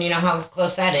tank, and you know how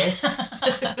close that is.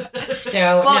 So,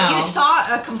 well, no. you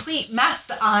saw a complete mess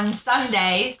on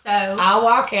Sunday, so... I'll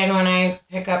walk in when I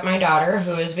pick up my daughter,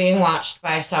 who is being watched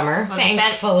by Summer, Well,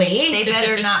 thankfully. They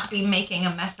better not be making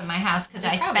a mess of my house, because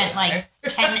I spent probably like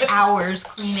 10 hours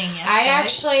cleaning yesterday. I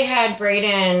actually had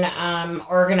Brayden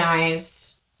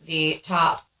organize the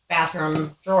top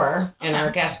bathroom drawer in our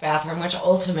guest bathroom, which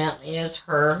ultimately is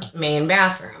her main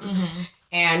bathroom. Mm-hmm.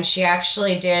 And she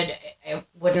actually did, it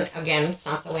wouldn't, again, it's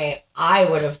not the way I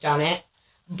would have done it,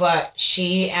 but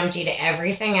she emptied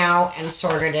everything out and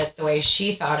sorted it the way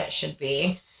she thought it should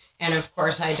be. And of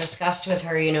course, I discussed with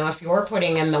her, you know, if you're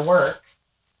putting in the work,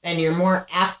 then you're more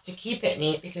apt to keep it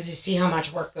neat because you see how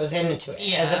much work goes into it.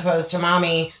 Yeah. As opposed to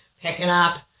mommy picking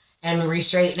up and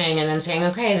re-straightening and then saying,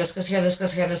 okay, this goes here, this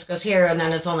goes here, this goes here, and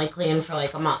then it's only clean for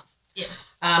like a month. Yeah.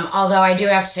 Although I do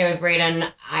have to say with Brayden,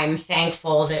 I'm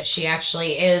thankful that she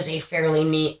actually is a fairly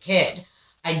neat kid.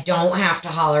 I don't have to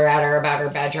holler at her about her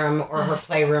bedroom or her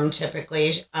playroom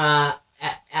typically. At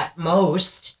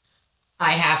most,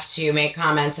 I have to make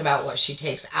comments about what she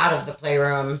takes out of the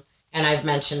playroom, and I've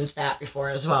mentioned that before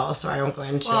as well, so I won't go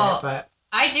into it. But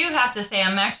I do have to say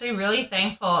I'm actually really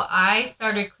thankful. I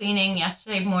started cleaning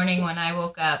yesterday morning when I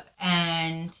woke up,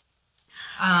 and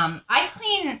I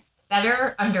clean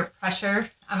better under pressure.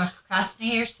 I'm a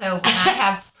procrastinator, so when I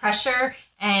have pressure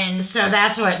and... So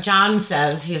that's what John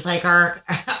says. He's like, our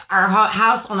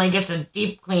house only gets a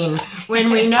deep clean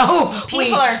when we know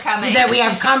people are coming. That we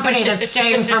have company that's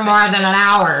staying for more than an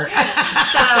hour. So,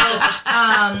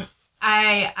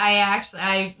 I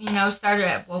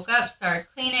woke up, started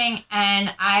cleaning,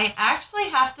 and I actually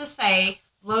have to say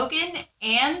Logan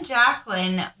and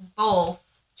Jacqueline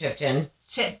both chipped in.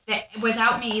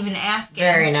 Without me even asking.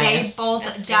 Very nice. They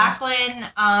both, Jacqueline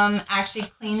actually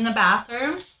cleaned the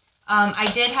bathroom. I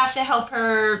did have to help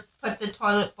her put the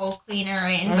toilet bowl cleaner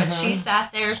in, but she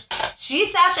sat there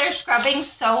scrubbing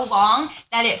so long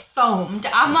that it foamed.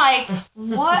 I'm like,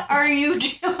 what are you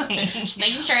doing? Just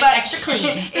making sure it's extra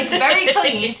clean. It's very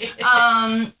clean.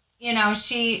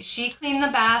 She cleaned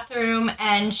the bathroom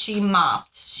and she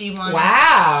mopped. She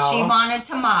wanted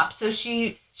to mop. So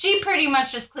she pretty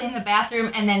much just cleaned the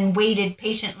bathroom and then waited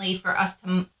patiently for us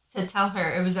to tell her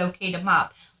it was okay to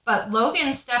mop. But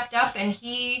Logan stepped up and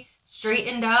he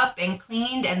straightened up and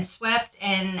cleaned and swept,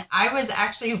 and I was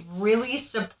actually really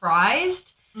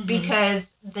surprised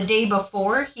because the day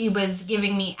before he was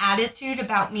giving me attitude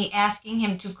about me asking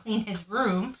him to clean his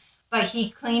room, but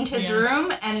he cleaned his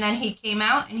room and then he came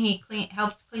out and he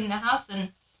helped clean the house,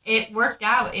 and it worked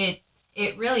out. It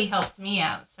really helped me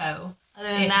out. So other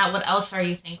than that, what else are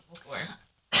you thankful for?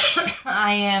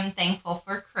 I am thankful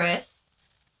for Chris,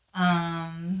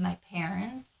 my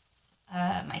parents,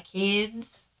 my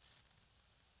kids.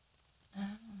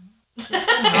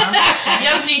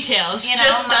 No details.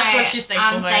 Just that's what she's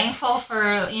thankful for. I'm thankful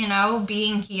for,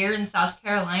 being here in South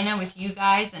Carolina with you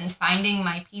guys and finding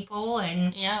my people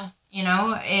and,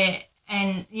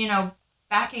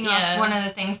 backing up one of the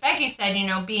things Becky said,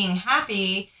 being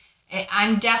happy.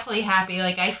 I'm definitely happy.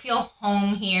 Like, I feel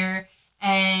home here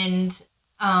and,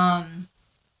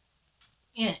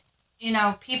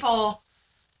 people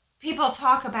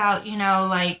talk about,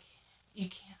 like, you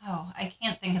can't. Oh, I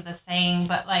can't think of the saying,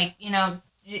 but I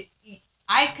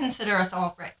consider us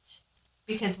all rich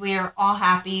because we are all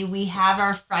happy. We have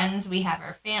our friends, we have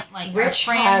our rich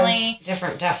our family. Has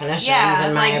different definitions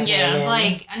in my opinion.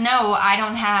 Yeah, no, I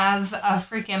don't have a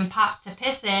freaking pot to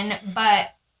piss in,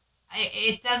 but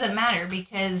it doesn't matter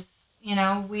because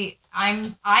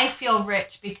I feel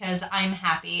rich because I'm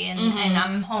happy and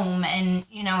I'm home and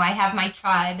I have my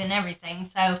tribe and everything.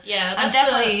 So yeah, that's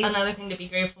definitely another thing to be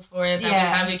grateful for that we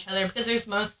have each other, because there's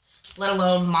let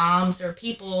alone moms or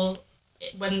people,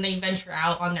 when they venture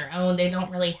out on their own, they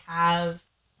don't really have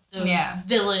the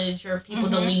village or people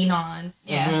to lean on.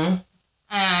 Yeah,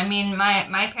 I mean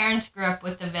my parents grew up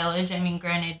with the village. I mean,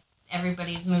 granted,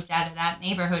 everybody's moved out of that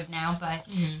neighborhood now, but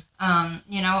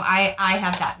I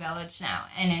have that village now,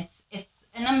 and it's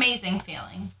an amazing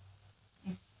feeling.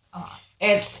 It's a lot.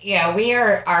 We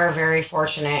are very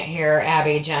fortunate here,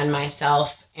 Abby, Jenn,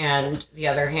 myself, and the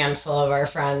other handful of our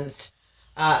friends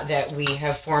that we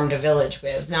have formed a village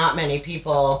with. Not many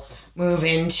people move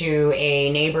into a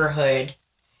neighborhood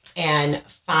and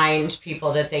find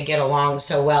people that they get along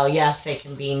so well. Yes, they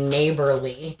can be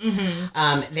neighborly.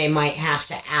 They might have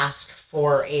to ask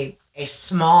for a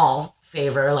small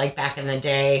favor, like back in the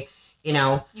day,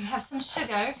 You have some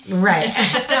sugar. Right.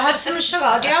 Do you have some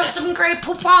sugar? Do you have some Grey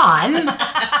Poupon?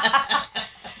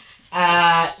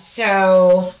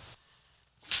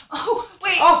 Oh,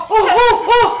 wait. Oh.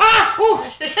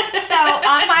 So,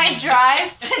 on my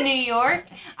drive to New York,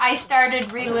 I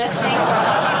started re-listening.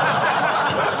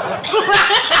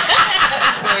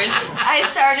 I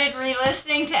started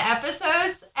re-listening to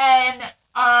episodes, and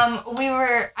I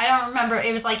don't remember,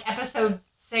 it was like episode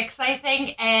 6, I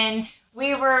think, and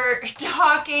we were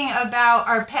talking about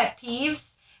our pet peeves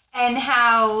and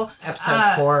how...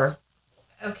 Episode 4.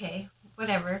 Okay,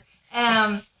 whatever.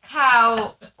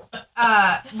 How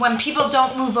when people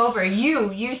don't move over,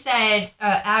 you said,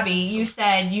 Abby, you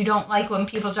said you don't like when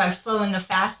people drive slow in the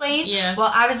fast lane. Yeah.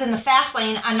 Well, I was in the fast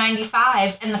lane on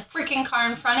 95, and the freaking car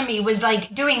in front of me was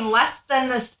like doing less than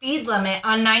the speed limit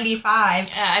on 95.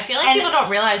 Yeah, I feel like people don't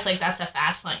realize like that's a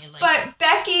fast lane. Like, but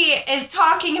Becky is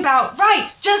talking about,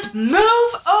 right, just move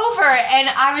over, and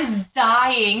I was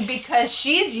dying because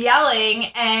she's yelling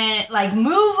and like,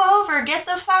 move over, get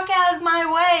the fuck out of my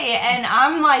way, and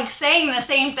I'm like saying the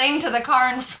same thing to the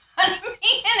car in front of me,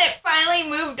 and it finally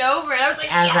moved over, and I was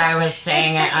like, as yes! I was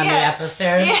saying it on the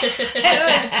episode. Yeah.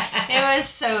 It was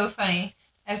so funny.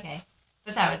 Okay,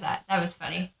 but that was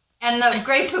funny. And the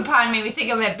Grey Poupon made me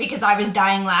think of it because I was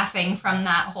dying laughing from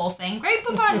that whole thing. Grey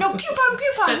Poupon, no coupon,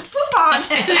 Poupon.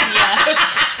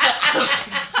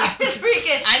 I was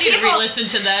freaking... I need to re-listen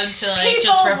to them to like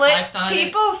just reflect on it.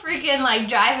 People freaking like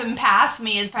driving past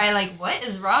me is probably like, what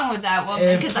is wrong with that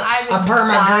woman? Because I was a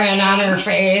perma-grin on her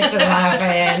face and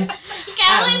laughing. You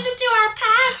gotta listen to our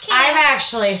podcast. I've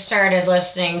actually started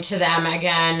listening to them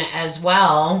again as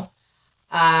well.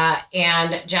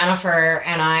 And Jennifer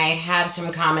and I had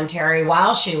some commentary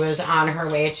while she was on her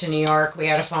way to New York. We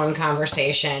had a phone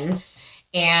conversation,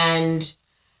 and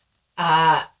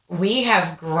we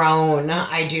have grown,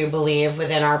 I do believe,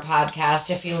 within our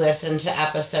podcast. If you listen to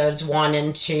episodes 1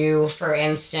 and 2, for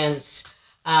instance,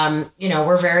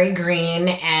 we're very green,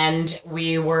 and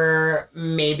we were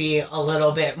maybe a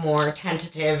little bit more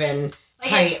tentative and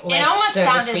tight-lipped, it almost so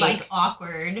sounded to speak. like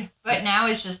awkward, but now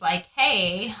it's just like,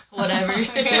 hey, whatever.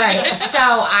 Right. So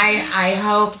I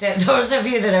hope that those of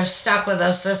you that have stuck with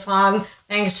us this long,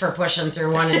 thanks for pushing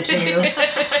through 1 and 2.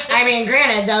 I mean,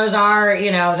 granted, those are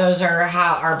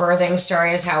how our birthing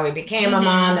stories, how we became a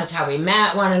mom, that's how we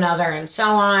met one another, and so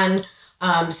on.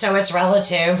 So it's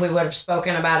relative. We would have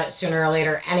spoken about it sooner or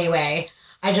later anyway.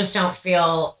 I just don't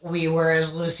feel we were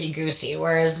as loosey-goosey,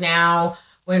 whereas now,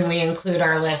 when we include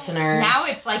our listeners, now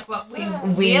it's like what we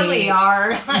really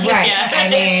are. Right. Yeah. I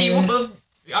mean, People move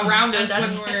around us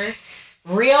when we're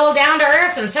real down to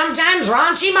earth and sometimes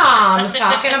raunchy moms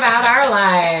talking about our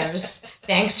lives.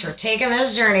 Thanks for taking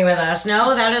this journey with us.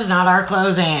 No, that is not our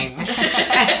closing. No,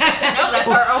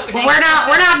 that's our opening. We're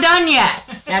not done yet.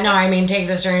 No, I mean take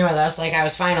this journey with us like I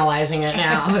was finalizing it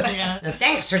now. Yeah.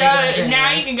 Thanks for taking this So journey now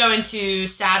with you us. can go into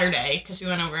Saturday because we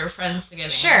went over Friends together.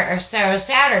 Sure. So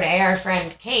Saturday, our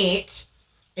friend Kate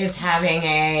is having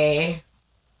a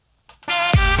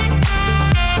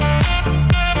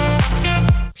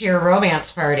pure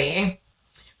romance party.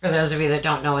 For those of you that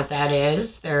don't know what that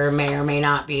is, there may or may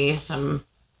not be some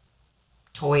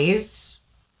toys,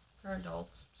 For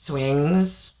adults.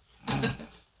 swings,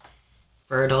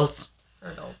 for adults.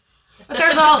 For adults. But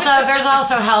there's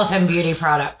also health and beauty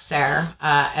products there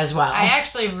as well. I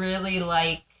actually really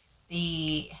like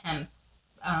the hemp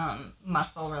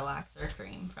muscle relaxer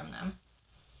cream from them.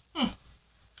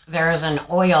 There's an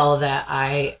oil that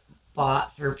I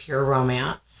bought through Pure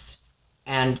Romance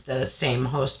and the same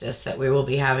hostess that we will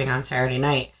be having on Saturday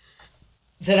night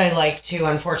that I like too.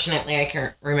 Unfortunately, I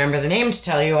can't remember the name to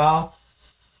tell you all.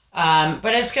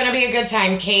 But it's going to be a good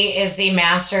time. Kate is the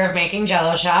master of making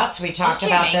Jell-O shots. We talked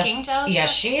about this. Jell-O Yes,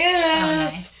 shots? she is. Oh,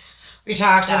 nice. We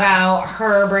talked about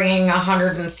her bringing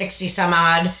 160 some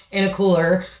odd in a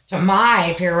cooler to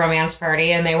my Pure Romance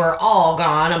party, and they were all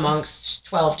gone amongst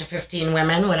 12 to 15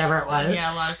 women, whatever it was.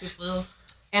 Yeah, a lot of people.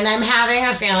 And I'm having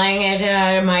a feeling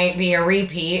it might be a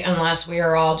repeat unless we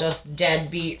are all just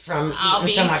dead beat from eating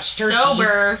so much turkey.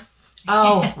 Sober.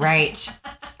 Oh, right.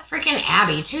 Freaking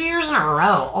Abby, 2 years in a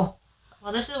row.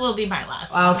 Well, will be my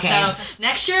last one. Okay. So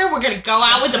next year we're gonna go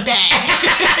out with a bang.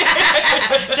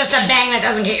 Just a bang that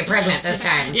doesn't get you pregnant this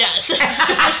time. Yes.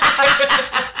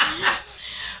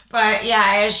 But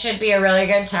yeah, it should be a really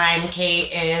good time.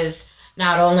 Kate is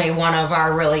not only one of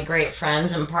our really great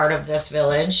friends and part of this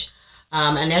village.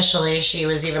 Initially, she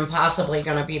was even possibly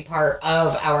going to be part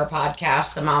of our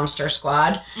podcast, the MOMster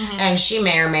Squad. Mm-hmm. And she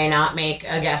may or may not make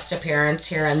a guest appearance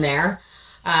here and there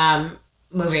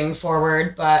moving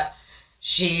forward. But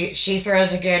she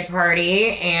throws a good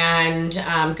party and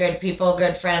good people,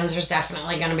 good friends. There's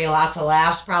definitely going to be lots of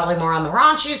laughs, probably more on the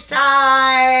raunchy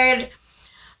side.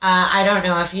 I don't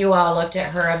know if you all looked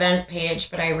at her event page,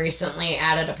 but I recently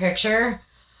added a picture.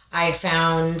 I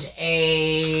found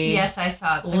a... Yes, I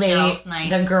saw it. Girls' night.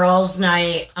 The girls'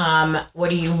 night, what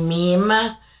do you meme?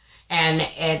 And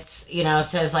it's,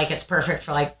 says like it's perfect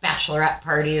for like bachelorette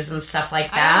parties and stuff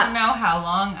like that. I don't know how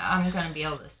long I'm going to be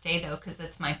able to stay though, because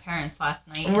it's my parents' last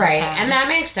night. Right, and that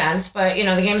makes sense, but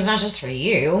the game's not just for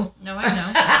you. No, I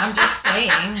know. I'm just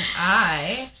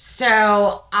saying,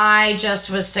 So I just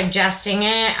was suggesting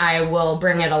it. I will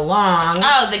bring it along.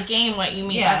 Oh, the game, what you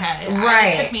mean. Yeah. Okay.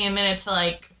 Right. It took me a minute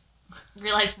to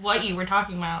realize what you were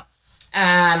talking about.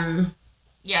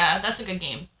 Yeah, that's a good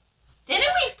game.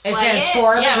 Didn't we play it? says it?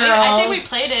 for the girls. I think we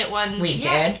played it when... We did.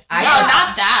 No,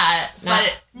 not that.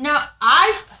 But No,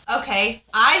 I've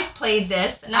played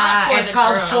this. It's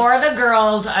called For the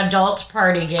Girls Adult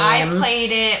Party Game. I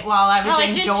played it while I was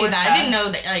in did Georgia. see that. I didn't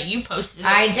know that you posted it.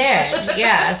 I did,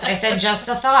 yes. I said just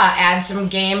a thought. Add some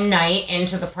game night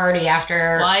into the party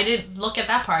after... Well, I didn't look at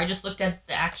that part. I just looked at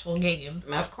the actual game.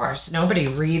 Of course. Nobody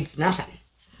reads nothing.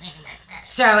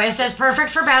 So it says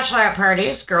perfect for bachelorette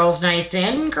parties, girls' nights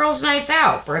in, girls' nights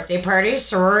out, birthday parties,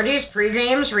 sororities,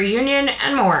 pre-games, reunion,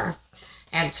 and more.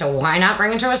 And so why not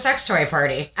bring it to a sex toy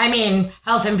party? I mean,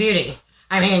 health and beauty.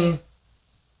 I mean,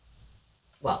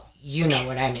 well, you know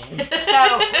what I mean.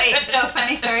 So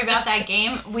funny story about that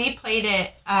game. We played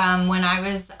it when I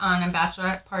was on a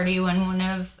bachelorette party when one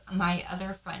of my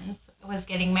other friends was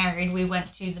getting married. We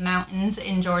went to the mountains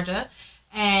in Georgia,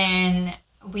 and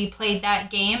we played that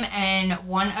game, and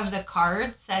one of the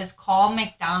cards says call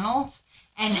McDonald's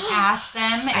and ask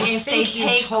them if they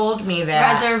take told me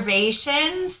that.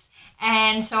 reservations.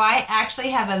 And so I actually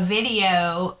have a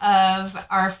video of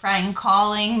our friend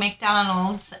calling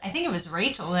McDonald's. I think it was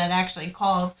Rachel that actually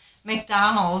called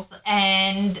McDonald's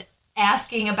and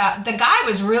asking about, the guy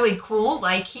was really cool.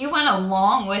 Like, he went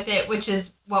along with it, which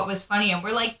is what was funny. And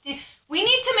we're like, we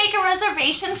need to make a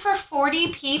reservation for 40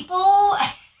 people.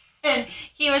 And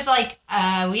he was like,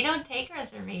 we don't take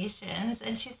reservations.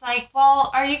 And she's like,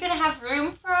 well, are you going to have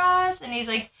room for us? And he's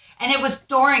like, and it was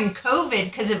during COVID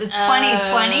because it was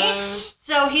 2020.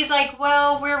 So he's like,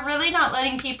 well, we're really not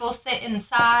letting people sit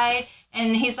inside.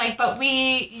 And he's like, but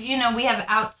we have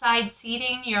outside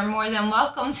seating. You're more than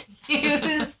welcome to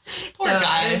use. Poor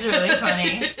guy. It was really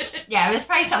funny. Yeah, it was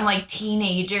probably some like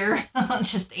teenager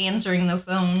just answering the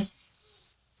phone.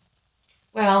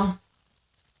 Well,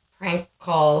 prank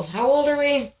calls. How old are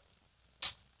we?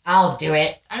 I'll do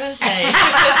it. I would say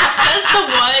that's the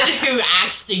one who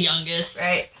acts the youngest.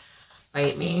 Right.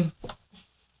 Bite me.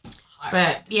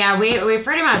 But yeah, we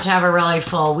pretty much have a really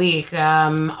full week.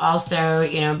 Also,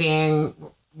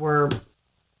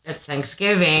 it's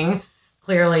Thanksgiving.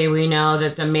 Clearly, we know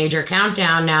that the major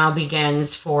countdown now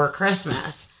begins for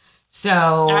Christmas.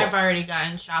 So I've already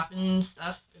gotten shopping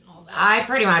stuff and all that. I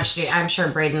pretty much do. I'm sure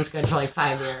Braden's good for like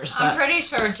 5 years. I'm pretty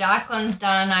sure Jacqueline's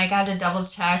done. I got to double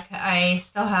check. I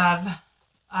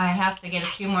have to get a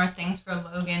few more things for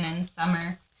Logan and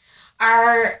Summer.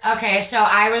 So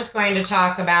I was going to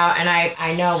talk about, and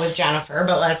I know with Jennifer,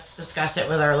 but let's discuss it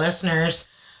with our listeners.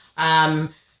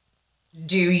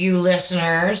 Do you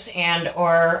listeners and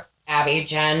or Abby,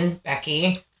 Jenn,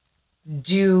 Becci,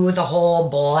 do the whole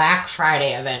Black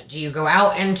Friday event? Do you go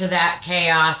out into that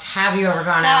chaos? Have you ever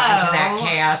gone out into that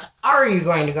chaos? Are you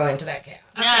going to go into that chaos?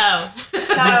 No.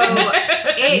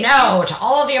 No to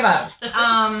all of the above.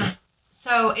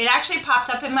 So it actually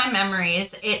popped up in my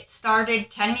memories. It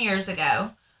started 10 years ago.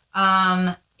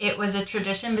 It was a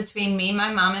tradition between me,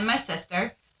 my mom, and my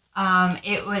sister.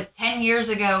 It was 10 years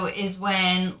ago is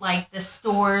when like the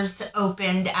stores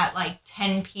opened at like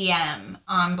 10 p.m.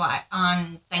 on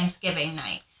Thanksgiving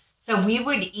night. So we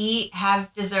would eat,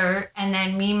 have dessert, and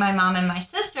then me, my mom, and my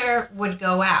sister would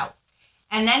go out.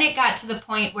 And then it got to the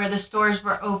point where the stores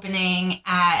were opening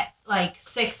at like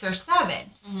 6 or 7.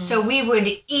 Mm-hmm. So we would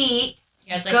eat.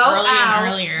 Yeah, it's like go earlier out,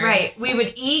 and earlier. Right. We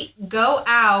would eat, go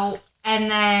out, and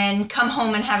then come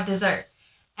home and have dessert.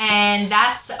 And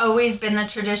that's always been the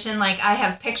tradition. Like, I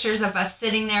have pictures of us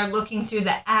sitting there looking through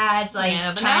the ads. Like,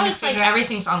 yeah, but now it's like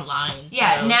everything's online.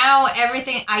 Yeah, now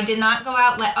everything. I did not go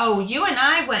out. You and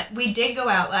I went. We did go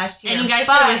out last year. And you guys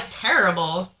said it was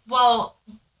terrible. Well,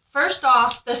 first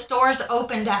off, the stores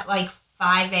opened at like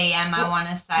 5 a.m., I want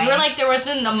to say. You were like, there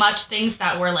wasn't much things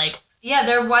that were like... Yeah,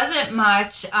 there wasn't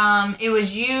much. It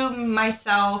was you,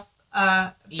 myself,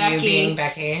 Becky. You being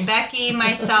Becci. Becky,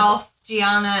 myself,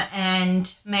 Gianna,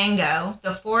 and Mango.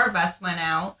 The 4 of us went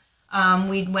out.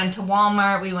 We went to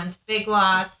Walmart. We went to Big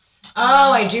Lots.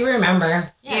 Oh, I do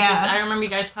remember. Yeah, I remember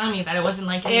you guys telling me that it wasn't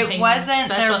like anything special.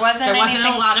 There wasn't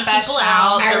a lot of people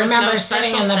out. I remember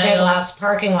sitting in the Big Lots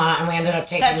parking lot, and we ended up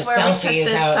taking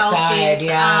selfies outside. Selfies.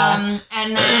 Yeah.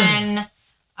 And then,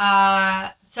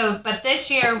 but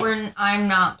this year I'm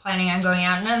not planning on going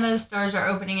out. None of those stores are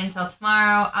opening until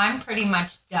tomorrow. I'm pretty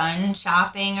much done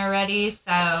shopping already, so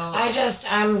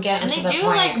I'm getting to the point. And they do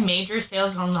like major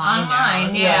sales online now.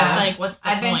 So yeah. It's like, what's the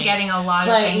point? I've been getting a lot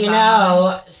of things.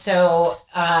 But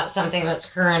something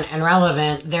that's current and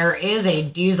relevant, there is a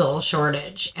diesel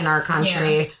shortage in our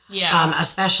country. Yeah.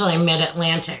 Especially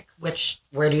mid-Atlantic,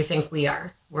 where do you think we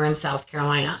are? We're in South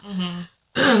Carolina. Mm-hmm.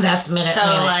 That's mid-Atlantic.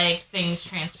 So, like, things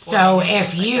transport. So,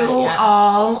 if you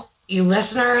you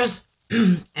listeners,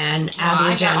 and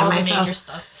Abby, Jenn, and myself,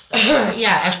 stuff, so.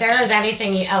 if there is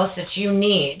anything else that you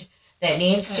need that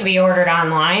needs to be ordered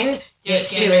online, do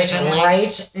it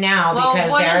right now,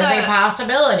 because there is a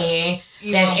possibility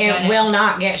that it will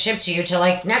not get shipped to you till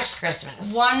like next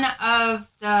Christmas. One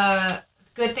of the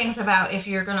good things about if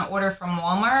you're going to order from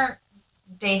Walmart,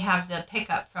 they have the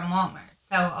pickup from Walmart.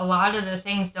 So a lot of the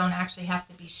things don't actually have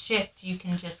to be shipped. You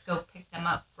can just go pick them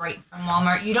up right from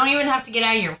Walmart. You don't even have to get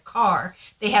out of your car.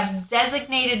 They have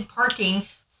designated parking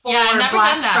for I've never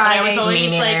Black done that, Friday. but I was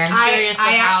always like curious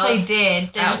I how actually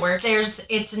did. That works.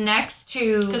 It's next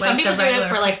to because like, some people do it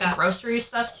for like pickup. the grocery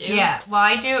stuff too. Yeah, well,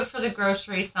 I do it for the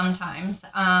groceries sometimes.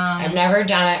 I've never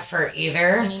done it for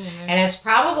either, and it's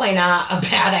probably not a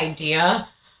bad idea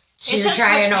to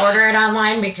try and order it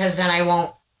online, because then I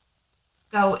won't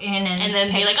go in and then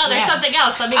be like, oh, there's something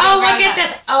else. Let me go look at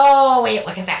this. Oh, wait,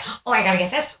 look at that. Oh, I gotta get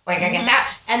this. Oh, I gotta get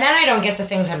that. And then I don't get the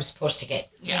things I'm supposed to get.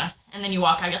 Yeah. And then you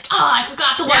walk out, you're like, oh, I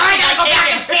forgot the one. Now I gotta go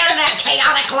back and stand in that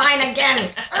chaotic line again.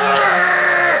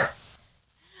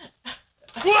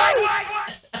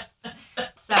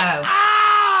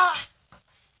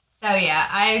 So yeah,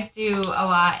 I do a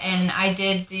lot, and I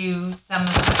did do some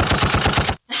of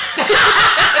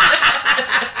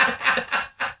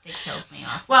They killed me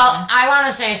off. Well, I want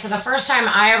to say, so the first time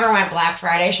I ever went Black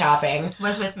Friday shopping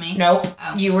was with me. Nope.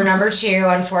 Oh. You were number 2.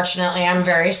 Unfortunately, I'm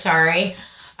very sorry.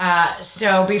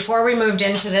 So before we moved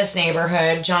into this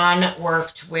neighborhood, John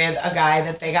worked with a guy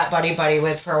that they got buddy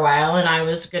with for a while, and I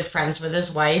was good friends with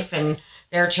his wife and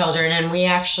their children, and we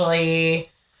actually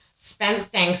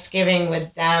spent Thanksgiving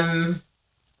with them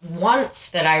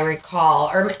once that I recall.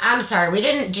 Or, I'm sorry, we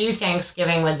didn't do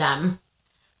Thanksgiving with them.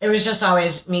 It was just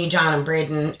always me, John, and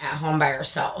Braden at home by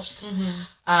ourselves.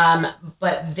 Mm-hmm.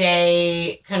 But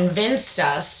they convinced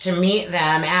us to meet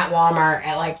them at Walmart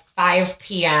at like 5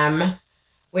 p.m.,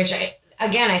 which, I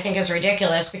think is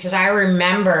ridiculous because I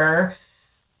remember,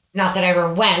 not that I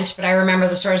ever went, but I remember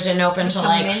the stores didn't open until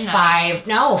like midnight.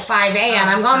 5 a.m.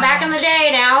 I'm going back in the day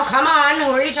now. Come on.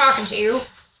 Who are you talking to?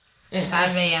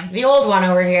 5 a.m. The old one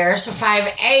over here. So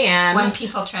 5 a.m. When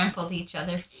people trampled each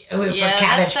other. For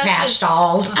Cabbage Patch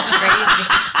dolls.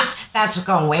 That's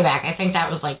going way back. I think that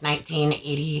was like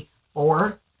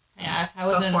 1984. Yeah, I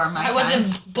wasn't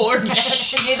born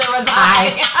yet. Neither was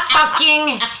I. I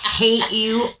fucking hate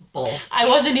you both. I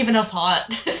wasn't even a thought.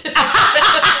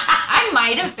 I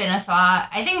might have been a thought.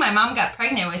 I think my mom got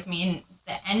pregnant with me in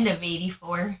the end of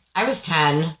 84. I was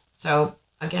 10, so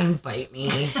again, bite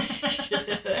me.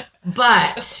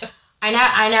 But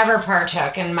I never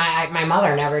partook, and my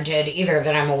mother never did either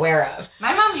that I'm aware of.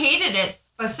 My mom hated it,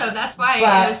 so that's why it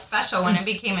was special when it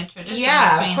became a tradition.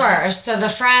 Yeah, of course. So the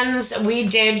friends, we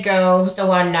did go the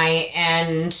one night,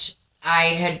 and I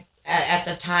had, at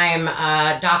the time,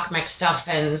 Doc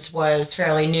McStuffins was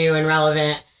fairly new and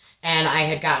relevant, and I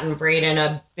had gotten Braden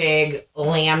a big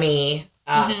lammy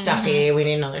stuffy. We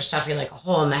need another stuffy, like a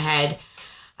hole in the head.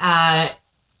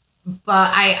 But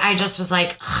I just was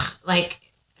like,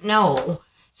 no.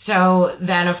 So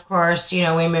then, of course,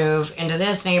 we move into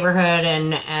this neighborhood,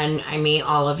 and I meet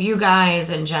all of you guys,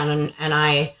 and Jenn and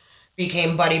I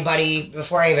became buddy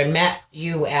before I even met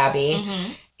you, Abby.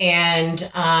 Mm-hmm. And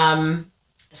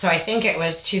so I think it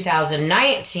was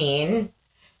 2019,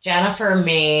 Jennifer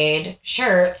made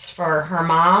shirts for her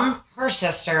mom, her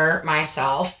sister,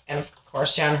 myself, and of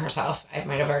course Jenn herself. I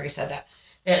might have already said that.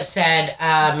 That said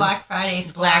Black Friday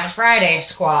Squad. Black Friday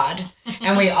Squad.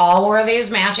 And we all wore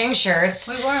these matching shirts.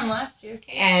 We wore them last year.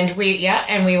 And we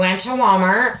went to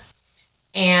Walmart,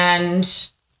 and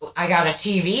I got a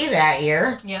TV that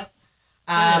year. Yep.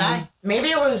 So did I. Maybe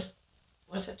it was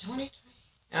it 2020?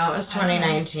 No, it was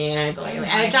 2019, I believe.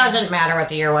 And it doesn't matter what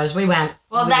the year was. We went.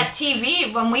 Well, that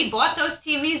TV, when we bought those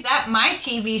TVs, my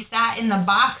TV sat in the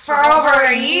box for over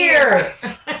a year.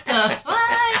 The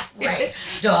fuck? Right.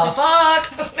 The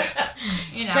fuck?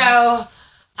 So,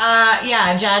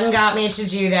 Jenn got me to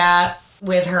do that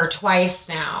with her twice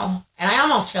now. And I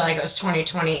almost feel like it was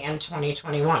 2020 and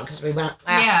 2021 because we went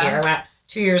last year. I went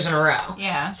 2 years in a row.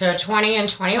 Yeah. So 20 and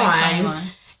 21.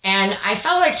 And I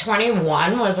felt like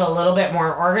 21 was a little bit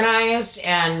more organized,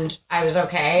 and I was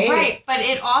okay. Right, but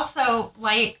it also,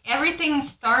 everything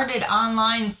started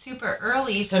online super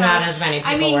early. So not as many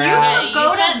people were out. out. You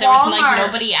said there was,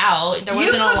 nobody out. There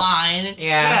wasn't a line.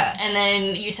 Yeah. And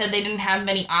then you said they didn't have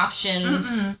many options.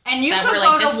 Mm-mm. And you could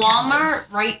go to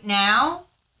Walmart right now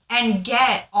and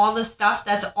get all the stuff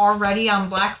that's already on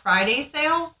Black Friday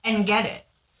sale and get it.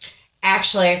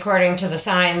 Actually, according to the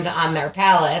signs on their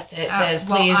pallets, it says,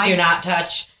 please do not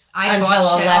touch until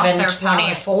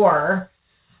 11/24.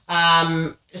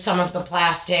 Some of the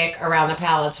plastic around the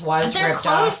pallets was ripped off.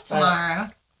 They're closed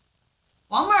tomorrow.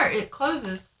 Walmart, it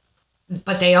closes.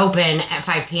 But they open at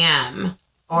 5 p.m.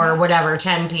 or whatever,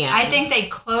 10 p.m. I think they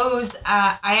close,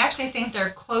 I actually think they're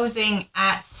closing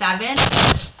at 7.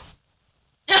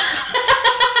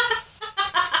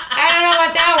 I don't know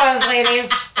what that was,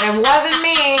 ladies. It wasn't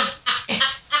me.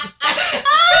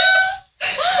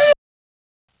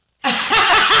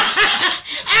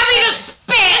 Abby just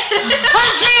spit her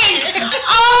drink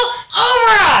all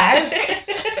over us.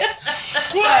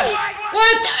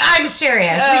 What? I'm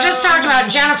serious. We just talked about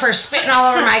Jennifer spitting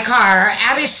all over my car.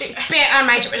 Abby spit on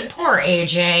my... Poor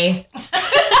AJ.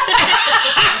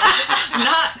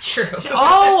 Not true. Do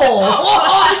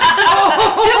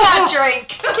not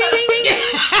drink.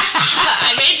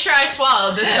 I made sure I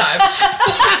swallowed this time.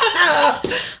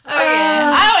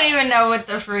 I don't even know what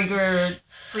the freaking...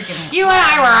 You and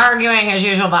I were arguing as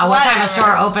usual about what time a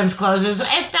store opens, closes.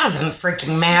 It doesn't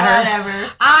freaking matter. Whatever.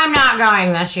 I'm not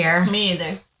going this year. Me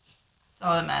either. That's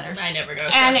all that matters. I never go.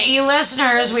 And you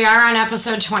listeners, we are on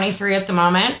episode 23 at the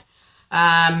moment.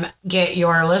 get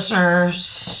your listener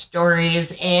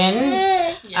stories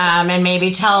in, and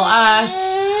maybe tell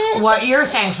us what you're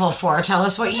thankful for. Tell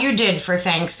us what you did for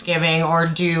Thanksgiving or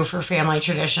do for family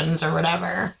traditions or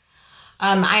whatever.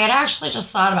 I had actually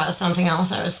just thought about something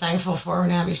else I was thankful for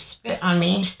when Abby spit on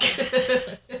me.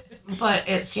 But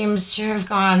it seems to have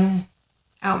gone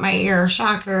out my ear.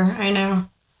 Shocker, I know.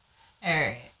 All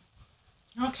right.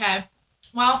 Okay.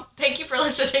 Well, thank you for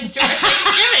listening to our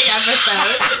Thanksgiving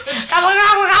episode. Gobble,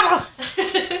 gobble, gobble.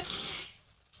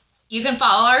 You can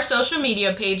follow our social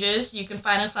media pages. You can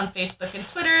find us on Facebook and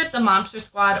Twitter, the MOMster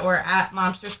Squad, or at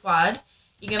MOMster Squad.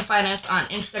 You can find us on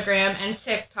Instagram and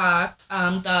TikTok,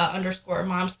 the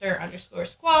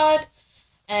 _MOMster_Squad.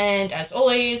 And as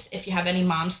always, if you have any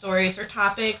mom stories or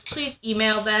topics, please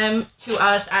email them to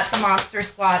us at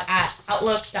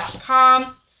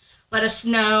themomstersquad@outlook.com. Let us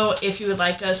know if you would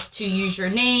like us to use your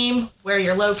name, where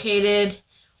you're located,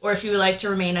 or if you would like to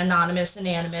remain anonymous and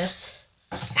animus.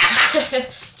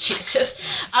 Jesus.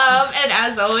 And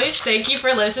as always, thank you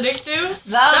for listening to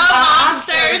The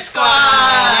MOMster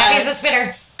Squad. Abby's a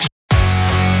spitter.